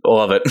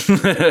 Love it.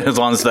 as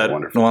long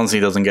as he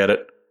doesn't get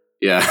it.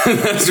 Yeah,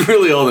 that's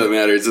really all that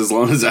matters. As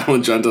long as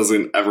Alan John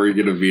doesn't ever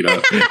get a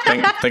Vita.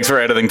 Thanks for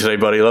editing today,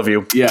 buddy. Love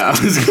you. Yeah, I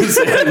was going to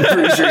say, I'm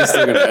pretty sure he's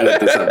still going to edit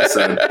this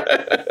episode.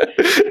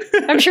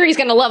 I'm sure he's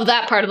going to love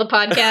that part of the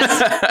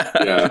podcast.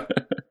 Yeah.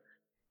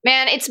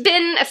 Man, it's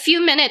been a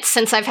few minutes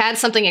since I've had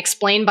something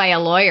explained by a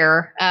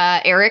lawyer,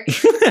 Eric.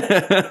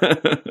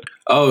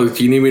 Oh,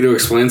 do you need me to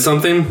explain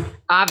something?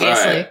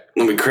 Obviously. All right,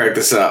 let me crack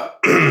this up.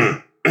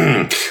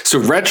 So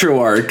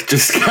RetroArch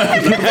just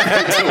got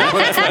back to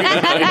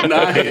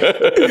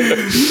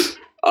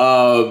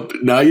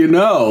 1.99. Now you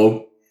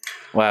know.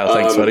 Wow,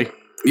 thanks, buddy.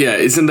 Yeah,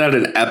 isn't that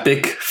an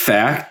epic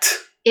fact?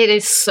 It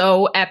is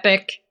so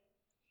epic.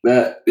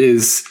 That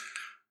is.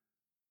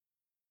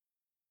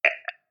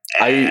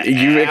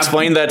 You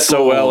explained that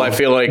so well. I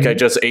feel like I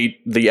just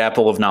ate the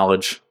apple of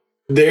knowledge.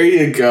 There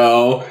you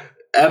go.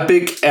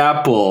 Epic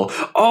Apple.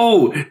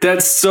 Oh,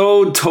 that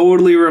so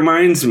totally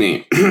reminds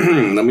me.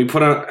 Let me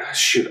put on.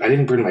 Shoot, I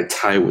didn't bring my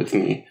tie with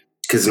me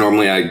because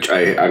normally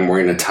I'm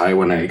wearing a tie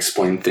when I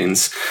explain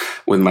things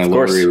with my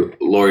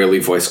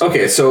lawyerly voice.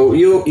 Okay, so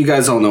you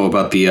guys all know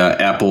about the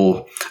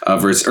Apple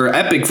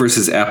Epic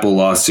versus Apple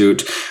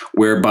lawsuit,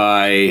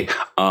 whereby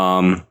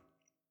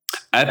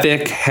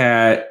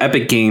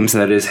Epic Games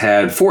that has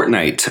had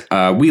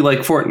Fortnite. We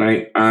like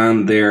Fortnite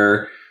on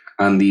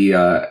the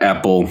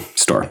Apple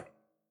Store.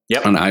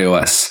 Yep. On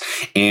iOS,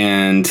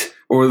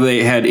 or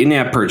they had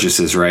in-app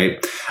purchases, right?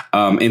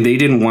 And they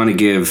didn't want to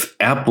give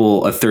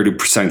Apple a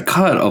 30%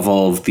 cut of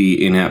all of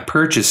the in-app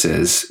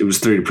purchases. It was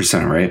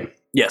 30%, right?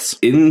 Yes.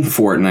 In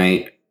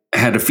Fortnite,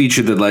 had a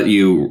feature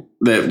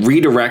that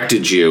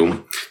redirected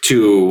you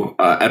to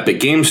Epic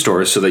Game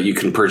Store so that you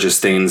can purchase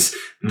things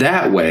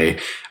that way.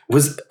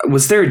 Was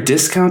there a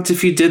discount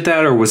if you did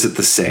that, or was it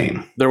the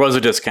same? There was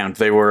a discount.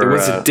 There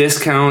was a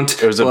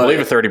discount. It was, I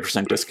believe, a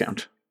 30%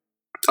 discount.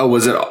 Oh,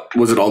 was it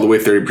all the way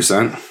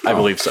 30%? I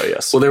believe so,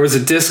 yes. Well, there was a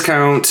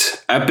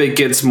discount. Epic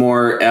gets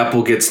more,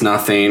 Apple gets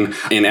nothing,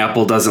 and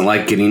Apple doesn't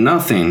like getting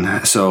nothing.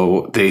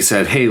 So they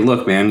said, hey,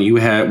 look, man,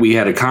 we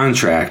had a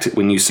contract.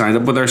 When you signed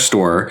up with our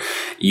store,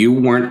 you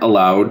weren't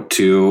allowed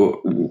to,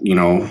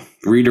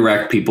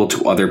 redirect people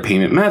to other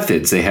payment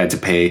methods. They had to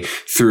pay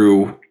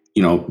through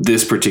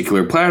this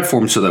particular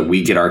platform so that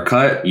we get our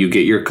cut, you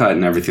get your cut,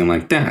 and everything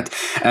like that.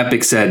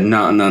 Epic said,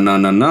 no,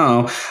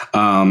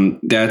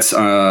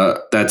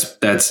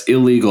 that's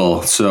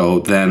illegal. So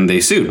then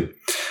they sued.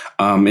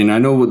 And I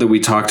know that we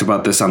talked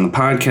about this on the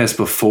podcast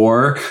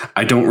before.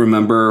 I don't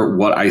remember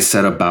what I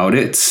said about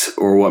it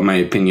or what my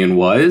opinion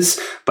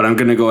was, but I'm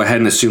going to go ahead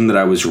and assume that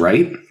I was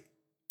right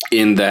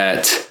in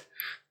that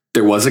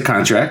there was a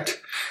contract.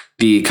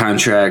 The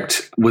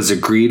contract was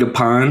agreed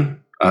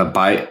upon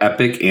by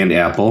Epic and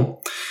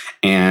Apple,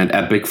 and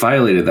Epic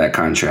violated that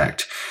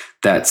contract.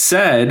 That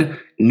said,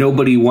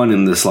 nobody won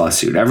in this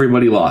lawsuit.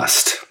 Everybody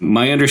lost.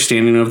 My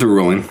understanding of the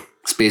ruling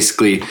is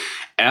basically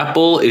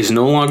Apple is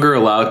no longer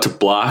allowed to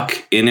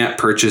block in-app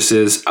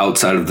purchases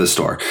outside of the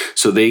store.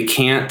 So they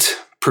can't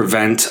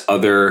prevent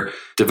other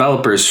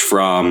developers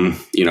from,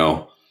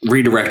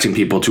 redirecting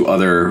people to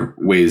other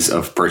ways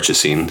of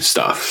purchasing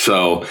stuff.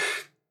 So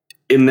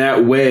in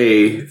that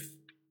way,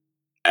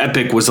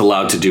 Epic was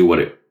allowed to do what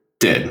it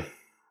did,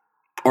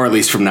 or at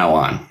least from now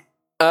on.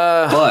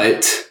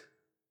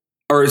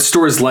 Or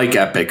stores like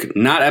Epic,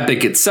 not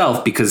Epic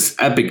itself, because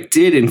Epic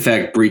did in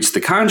fact breach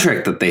the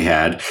contract that they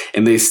had,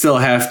 and they still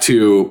have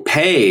to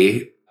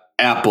pay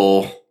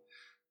Apple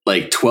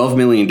like $12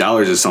 million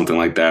or something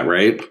like that,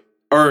 right?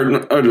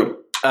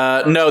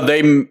 No,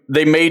 they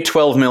made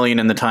 $12 million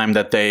in the time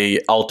that they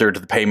altered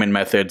the payment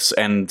methods,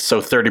 and so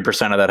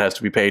 30% of that has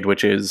to be paid,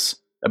 which is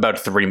about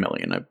 $3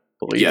 million, I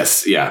believe.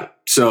 Yes, yeah.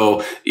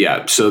 So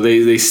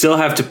they still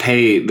have to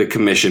pay the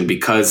commission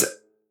because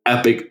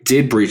Epic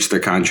did breach their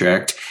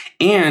contract,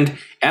 and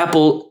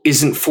Apple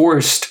isn't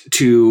forced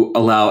to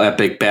allow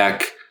Epic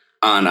back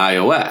on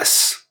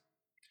iOS.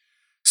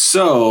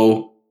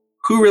 So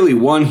who really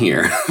won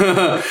here?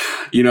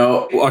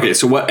 Okay,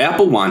 so what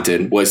Apple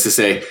wanted was to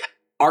say,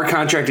 our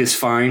contract is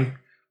fine.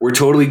 We're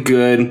totally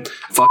good.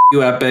 Fuck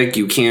you, Epic.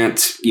 You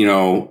can't,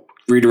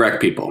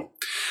 redirect people.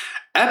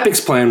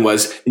 Epic's plan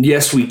was,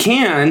 yes, we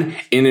can.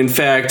 And in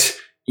fact,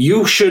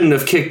 you shouldn't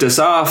have kicked us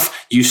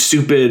off, you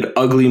stupid,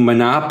 ugly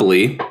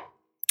monopoly.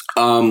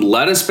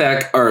 Let us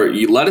back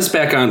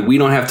on. We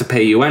don't have to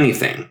pay you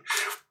anything.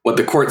 What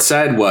the court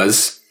said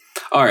was,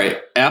 all right,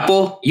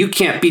 Apple, you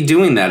can't be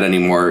doing that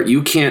anymore.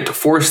 You can't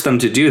force them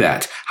to do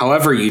that.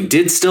 However, you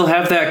did still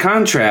have that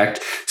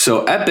contract.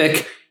 So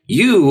Epic,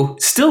 you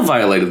still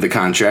violated the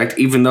contract,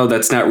 even though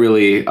that's not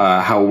really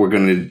how we're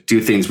going to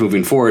do things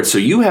moving forward. So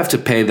you have to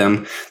pay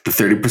them the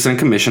 30%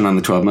 commission on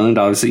the $12 million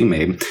that you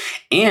made.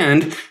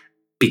 And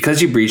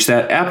because you breached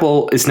that,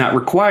 Apple is not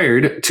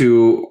required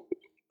to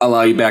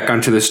allow you back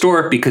onto the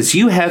store because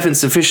you haven't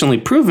sufficiently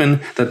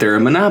proven that they're a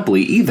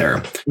monopoly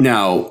either.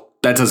 Now,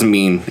 that doesn't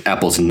mean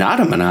Apple's not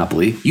a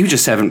monopoly. You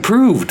just haven't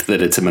proved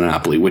that it's a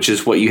monopoly, which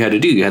is what you had to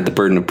do. You had the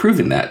burden of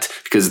proving that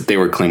because they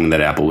were claiming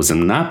that Apple was a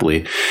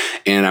monopoly.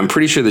 And I'm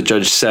pretty sure the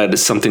judge said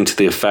something to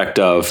the effect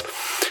of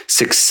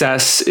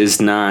success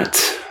is not,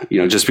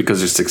 just because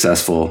they're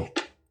successful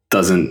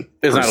doesn't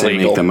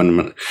make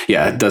them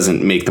it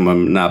doesn't make them a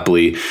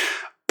monopoly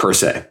per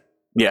se.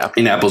 Yeah.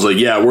 And Apple's like,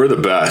 yeah, we're the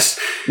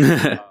best.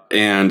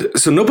 And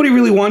so nobody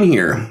really won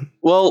here.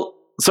 Well,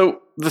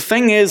 so the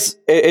thing is,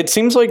 it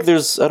seems like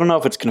there's, I don't know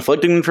if it's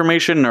conflicting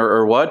information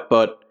or what,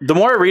 but the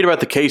more I read about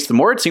the case, the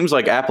more it seems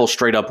like Apple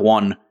straight up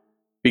won.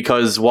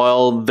 Because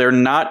while they're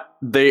not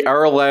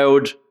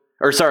allowed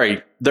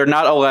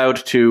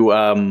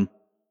to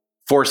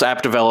force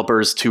app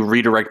developers to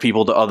redirect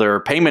people to other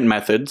payment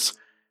methods,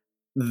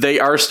 they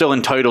are still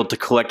entitled to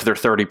collect their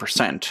 30%.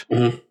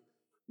 Mm-hmm.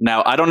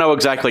 Now, I don't know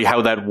exactly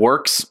how that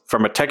works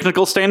from a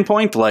technical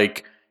standpoint.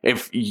 Like,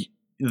 if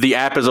the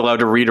app is allowed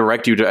to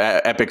redirect you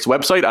to Epic's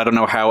website, I don't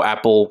know how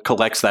Apple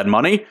collects that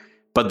money.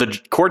 But the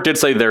court did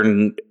say they're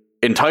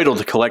entitled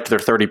to collect their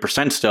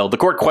 30% still. The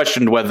court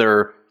questioned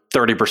whether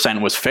 30%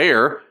 was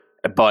fair,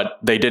 but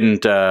they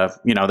didn't,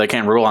 they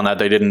can't rule on that.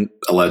 They didn't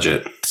allege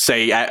it.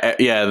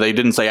 They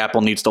didn't say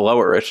Apple needs to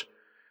lower it.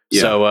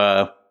 Yeah.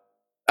 So,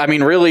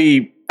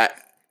 really,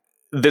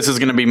 this is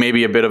going to be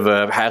maybe a bit of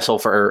a hassle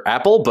for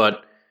Apple,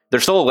 but they're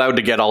still allowed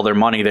to get all their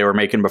money they were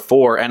making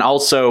before. And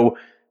also,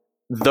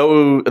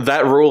 though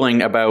that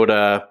ruling about,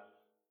 I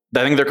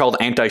think they're called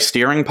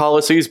anti-steering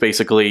policies.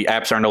 Basically,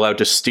 apps aren't allowed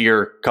to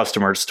steer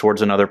customers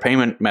towards another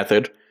payment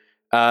method.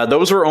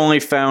 Those were only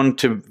found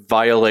to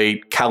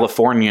violate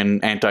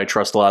Californian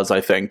antitrust laws,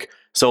 I think.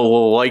 So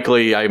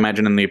likely, I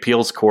imagine in the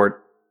appeals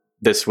court,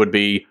 this would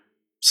be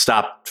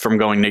stopped from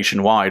going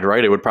nationwide,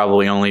 right? It would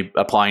probably only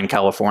apply in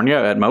California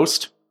at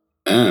most.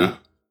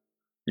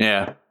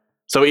 Yeah.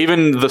 So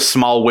even the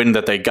small win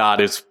that they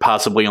got is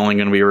possibly only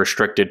going to be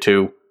restricted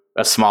to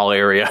a small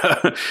area,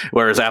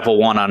 whereas Apple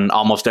won on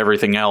almost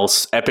everything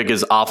else. Epic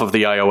is off of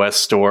the iOS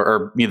store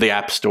or the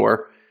App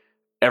Store.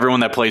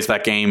 Everyone that plays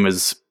that game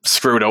is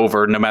screwed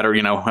over, no matter,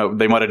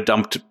 they might have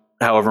dumped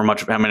however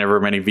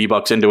many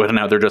V-Bucks into it, and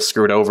now they're just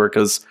screwed over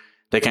because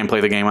they can't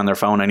play the game on their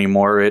phone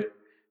anymore. It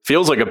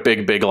feels like a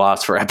big, big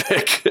loss for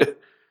Epic.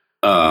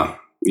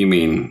 You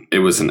mean it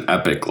was an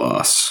Epic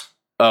loss?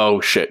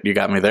 Oh, shit. You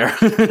got me there.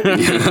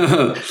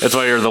 That's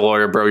why you're the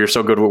lawyer, bro. You're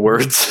so good with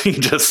words. You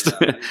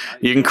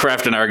can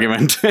craft an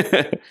argument.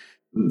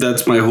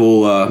 That's my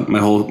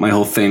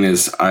whole thing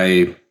is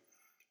I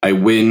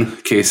win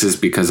cases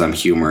because I'm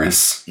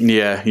humorous.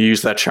 Yeah, you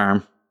use that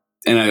charm.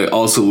 And I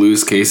also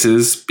lose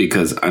cases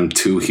because I'm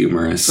too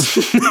humorous.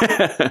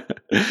 Yeah,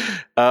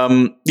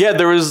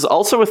 there was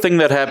also a thing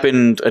that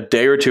happened a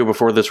day or two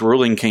before this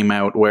ruling came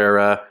out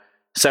where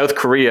South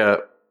Korea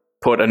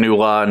put a new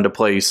law into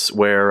place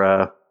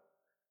where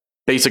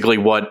basically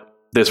what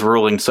this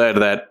ruling said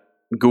that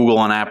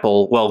Google and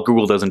Apple, well,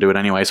 Google doesn't do it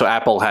anyway, so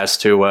Apple has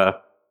to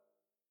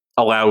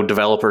allow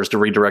developers to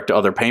redirect to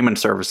other payment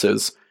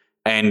services.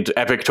 And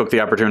Epic took the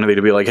opportunity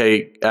to be like,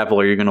 "Hey, Apple,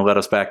 are you going to let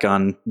us back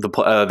on the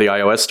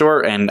iOS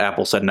store?" And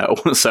Apple said no.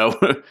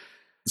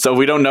 So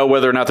we don't know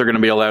whether or not they're going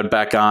to be allowed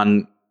back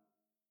on,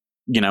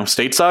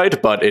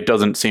 stateside, but it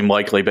doesn't seem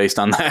likely based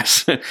on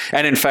that.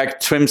 And in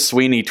fact, Tim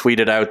Sweeney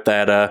tweeted out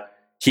that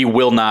he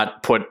will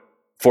not put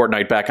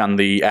Fortnite back on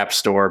the App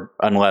Store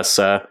unless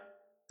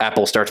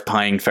Apple starts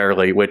paying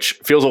fairly, which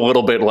feels a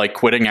little bit like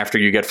quitting after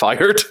you get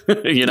fired.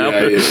 Yeah,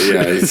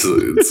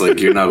 it's like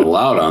you're not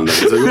allowed on there.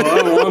 It's like, well,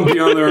 I don't want to be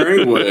on there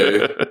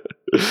anyway.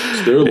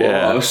 It's their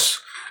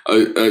loss.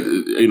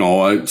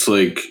 It's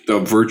like the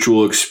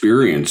virtual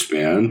experience,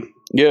 man.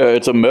 Yeah,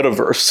 it's a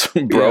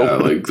metaverse, bro. Yeah,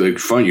 like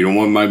fine. You don't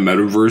want my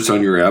metaverse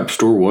on your App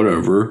Store,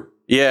 whatever.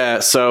 Yeah.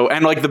 So,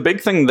 and like the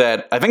big thing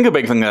that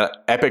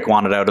Epic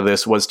wanted out of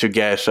this was to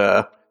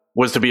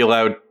be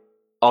allowed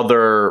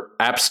other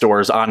app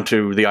stores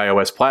onto the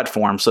iOS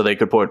platform so they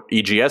could put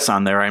EGS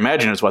on there, I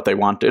imagine is what they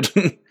wanted.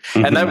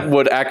 Mm-hmm. And that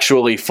would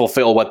actually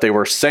fulfill what they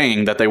were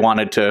saying, that they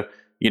wanted to,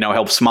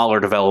 help smaller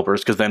developers,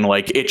 because then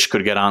like Itch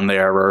could get on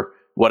there or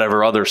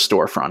whatever other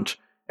storefront.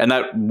 And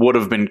that would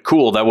have been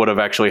cool. That would have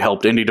actually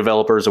helped indie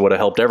developers. It would have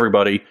helped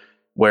everybody.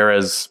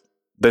 Whereas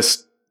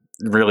this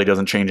really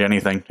doesn't change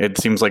anything. It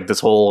seems like this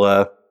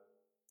whole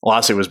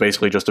lawsuit was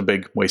basically just a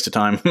big waste of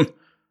time.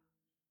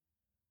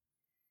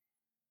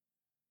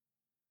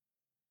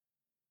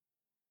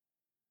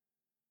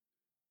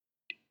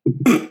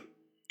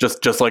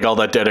 Just like all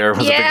that dead air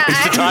was a big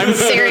waste of time.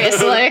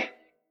 Seriously.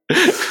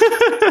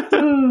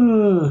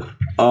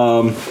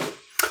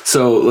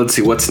 So let's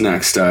see what's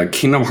next.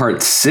 Kingdom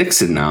Hearts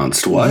 6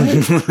 announced. What?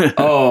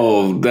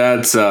 Oh,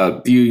 that's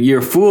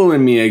you're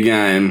fooling me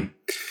again.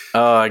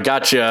 Oh, I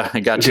gotcha.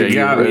 You got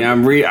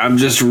me. I'm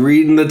just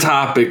reading the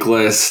topic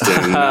list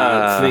and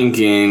not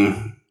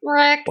thinking.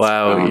 Correct.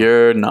 Wow,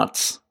 you're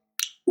nuts.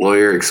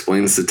 Lawyer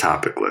explains the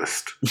topic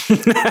list.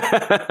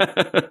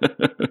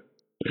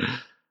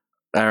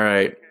 All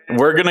right.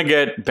 We're going to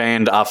get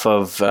banned off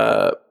of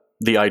the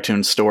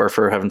iTunes store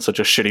for having such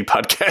a shitty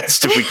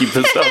podcast if we keep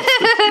this up.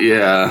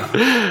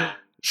 Yeah.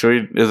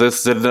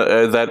 Is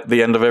that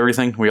the end of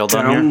everything? We all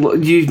done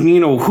here?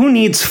 Who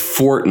needs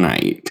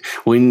Fortnite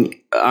when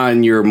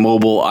on your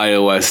mobile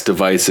iOS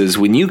devices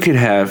when you could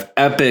have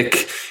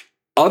epic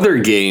other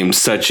games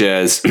such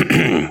as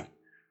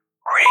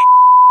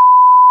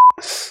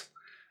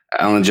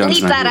Alan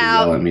Johnson. Bleep that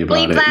out.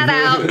 Bleep that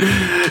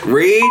out.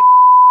 Raid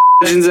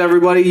Legends,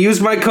 everybody. Use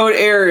my code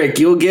Eric.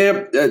 You'll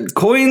get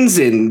coins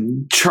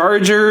and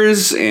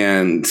chargers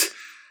and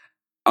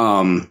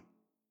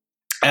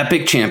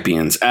epic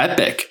champions.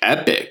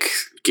 Epic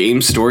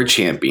game store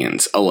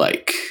champions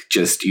alike.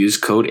 Just use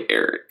code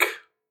Eric.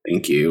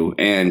 Thank you.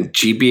 And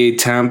GBA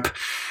Temp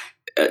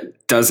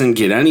doesn't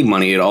get any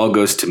money. It all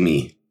goes to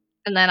me.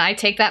 And then I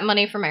take that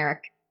money from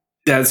Eric.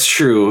 That's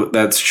true.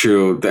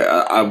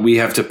 We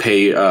have to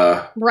pay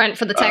rent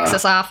for the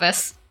Texas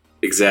office.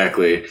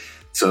 Exactly.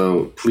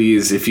 So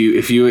please, if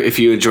you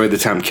enjoyed the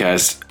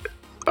Tempcast,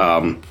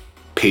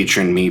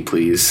 patron me,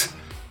 please.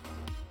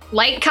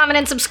 Like, comment,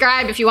 and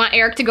subscribe if you want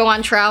Eric to go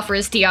on trial for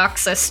his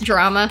Deoxys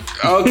drama.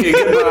 Okay,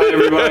 goodbye,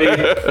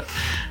 everybody.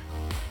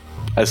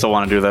 I still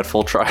want to do that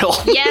full trial.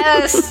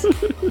 Yes.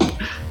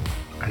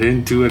 I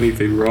didn't do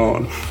anything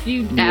wrong.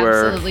 You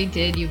absolutely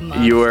did, you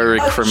monster. You are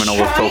a criminal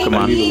with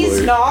Pokemon. Chinese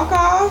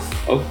knockoff?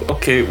 Oh,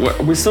 okay,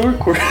 are we still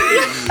recording?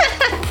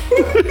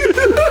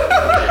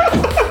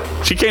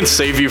 She can't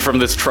save you from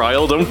this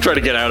trial. Don't try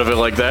to get out of it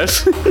like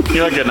that.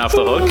 You're not getting off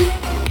the hook.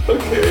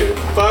 Okay,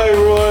 bye,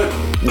 everyone.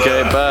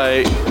 Okay,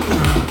 bye.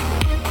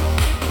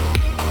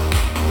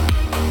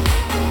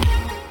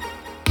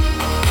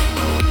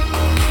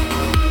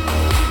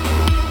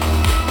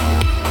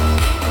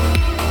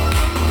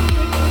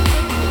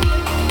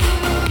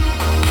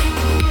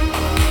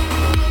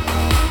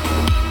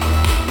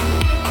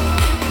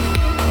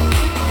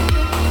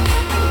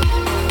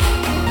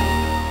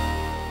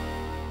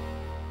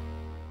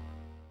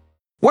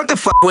 What the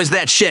fuck was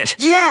that shit?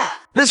 Yeah!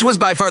 This was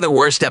by far the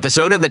worst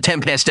episode of the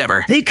Tempest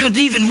ever. They couldn't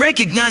even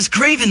recognize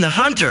Kraven the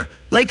Hunter.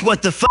 Like,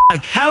 what the fuck?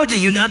 How do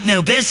you not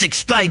know basic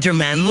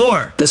Spider-Man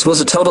lore? This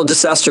was a total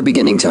disaster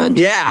beginning time.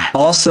 Yeah.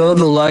 Also,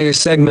 the lawyer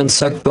segment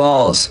sucked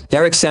balls.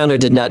 Eric Sounder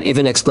did not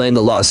even explain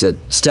the lawsuit.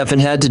 Stefan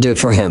had to do it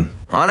for him.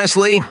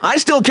 Honestly, I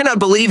still cannot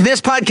believe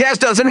this podcast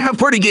doesn't have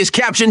Portuguese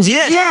captions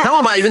yet. Yeah. How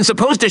am I even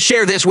supposed to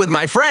share this with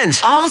my friends?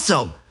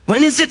 Also,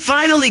 when is it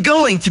finally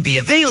going to be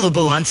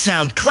available on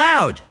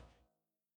SoundCloud?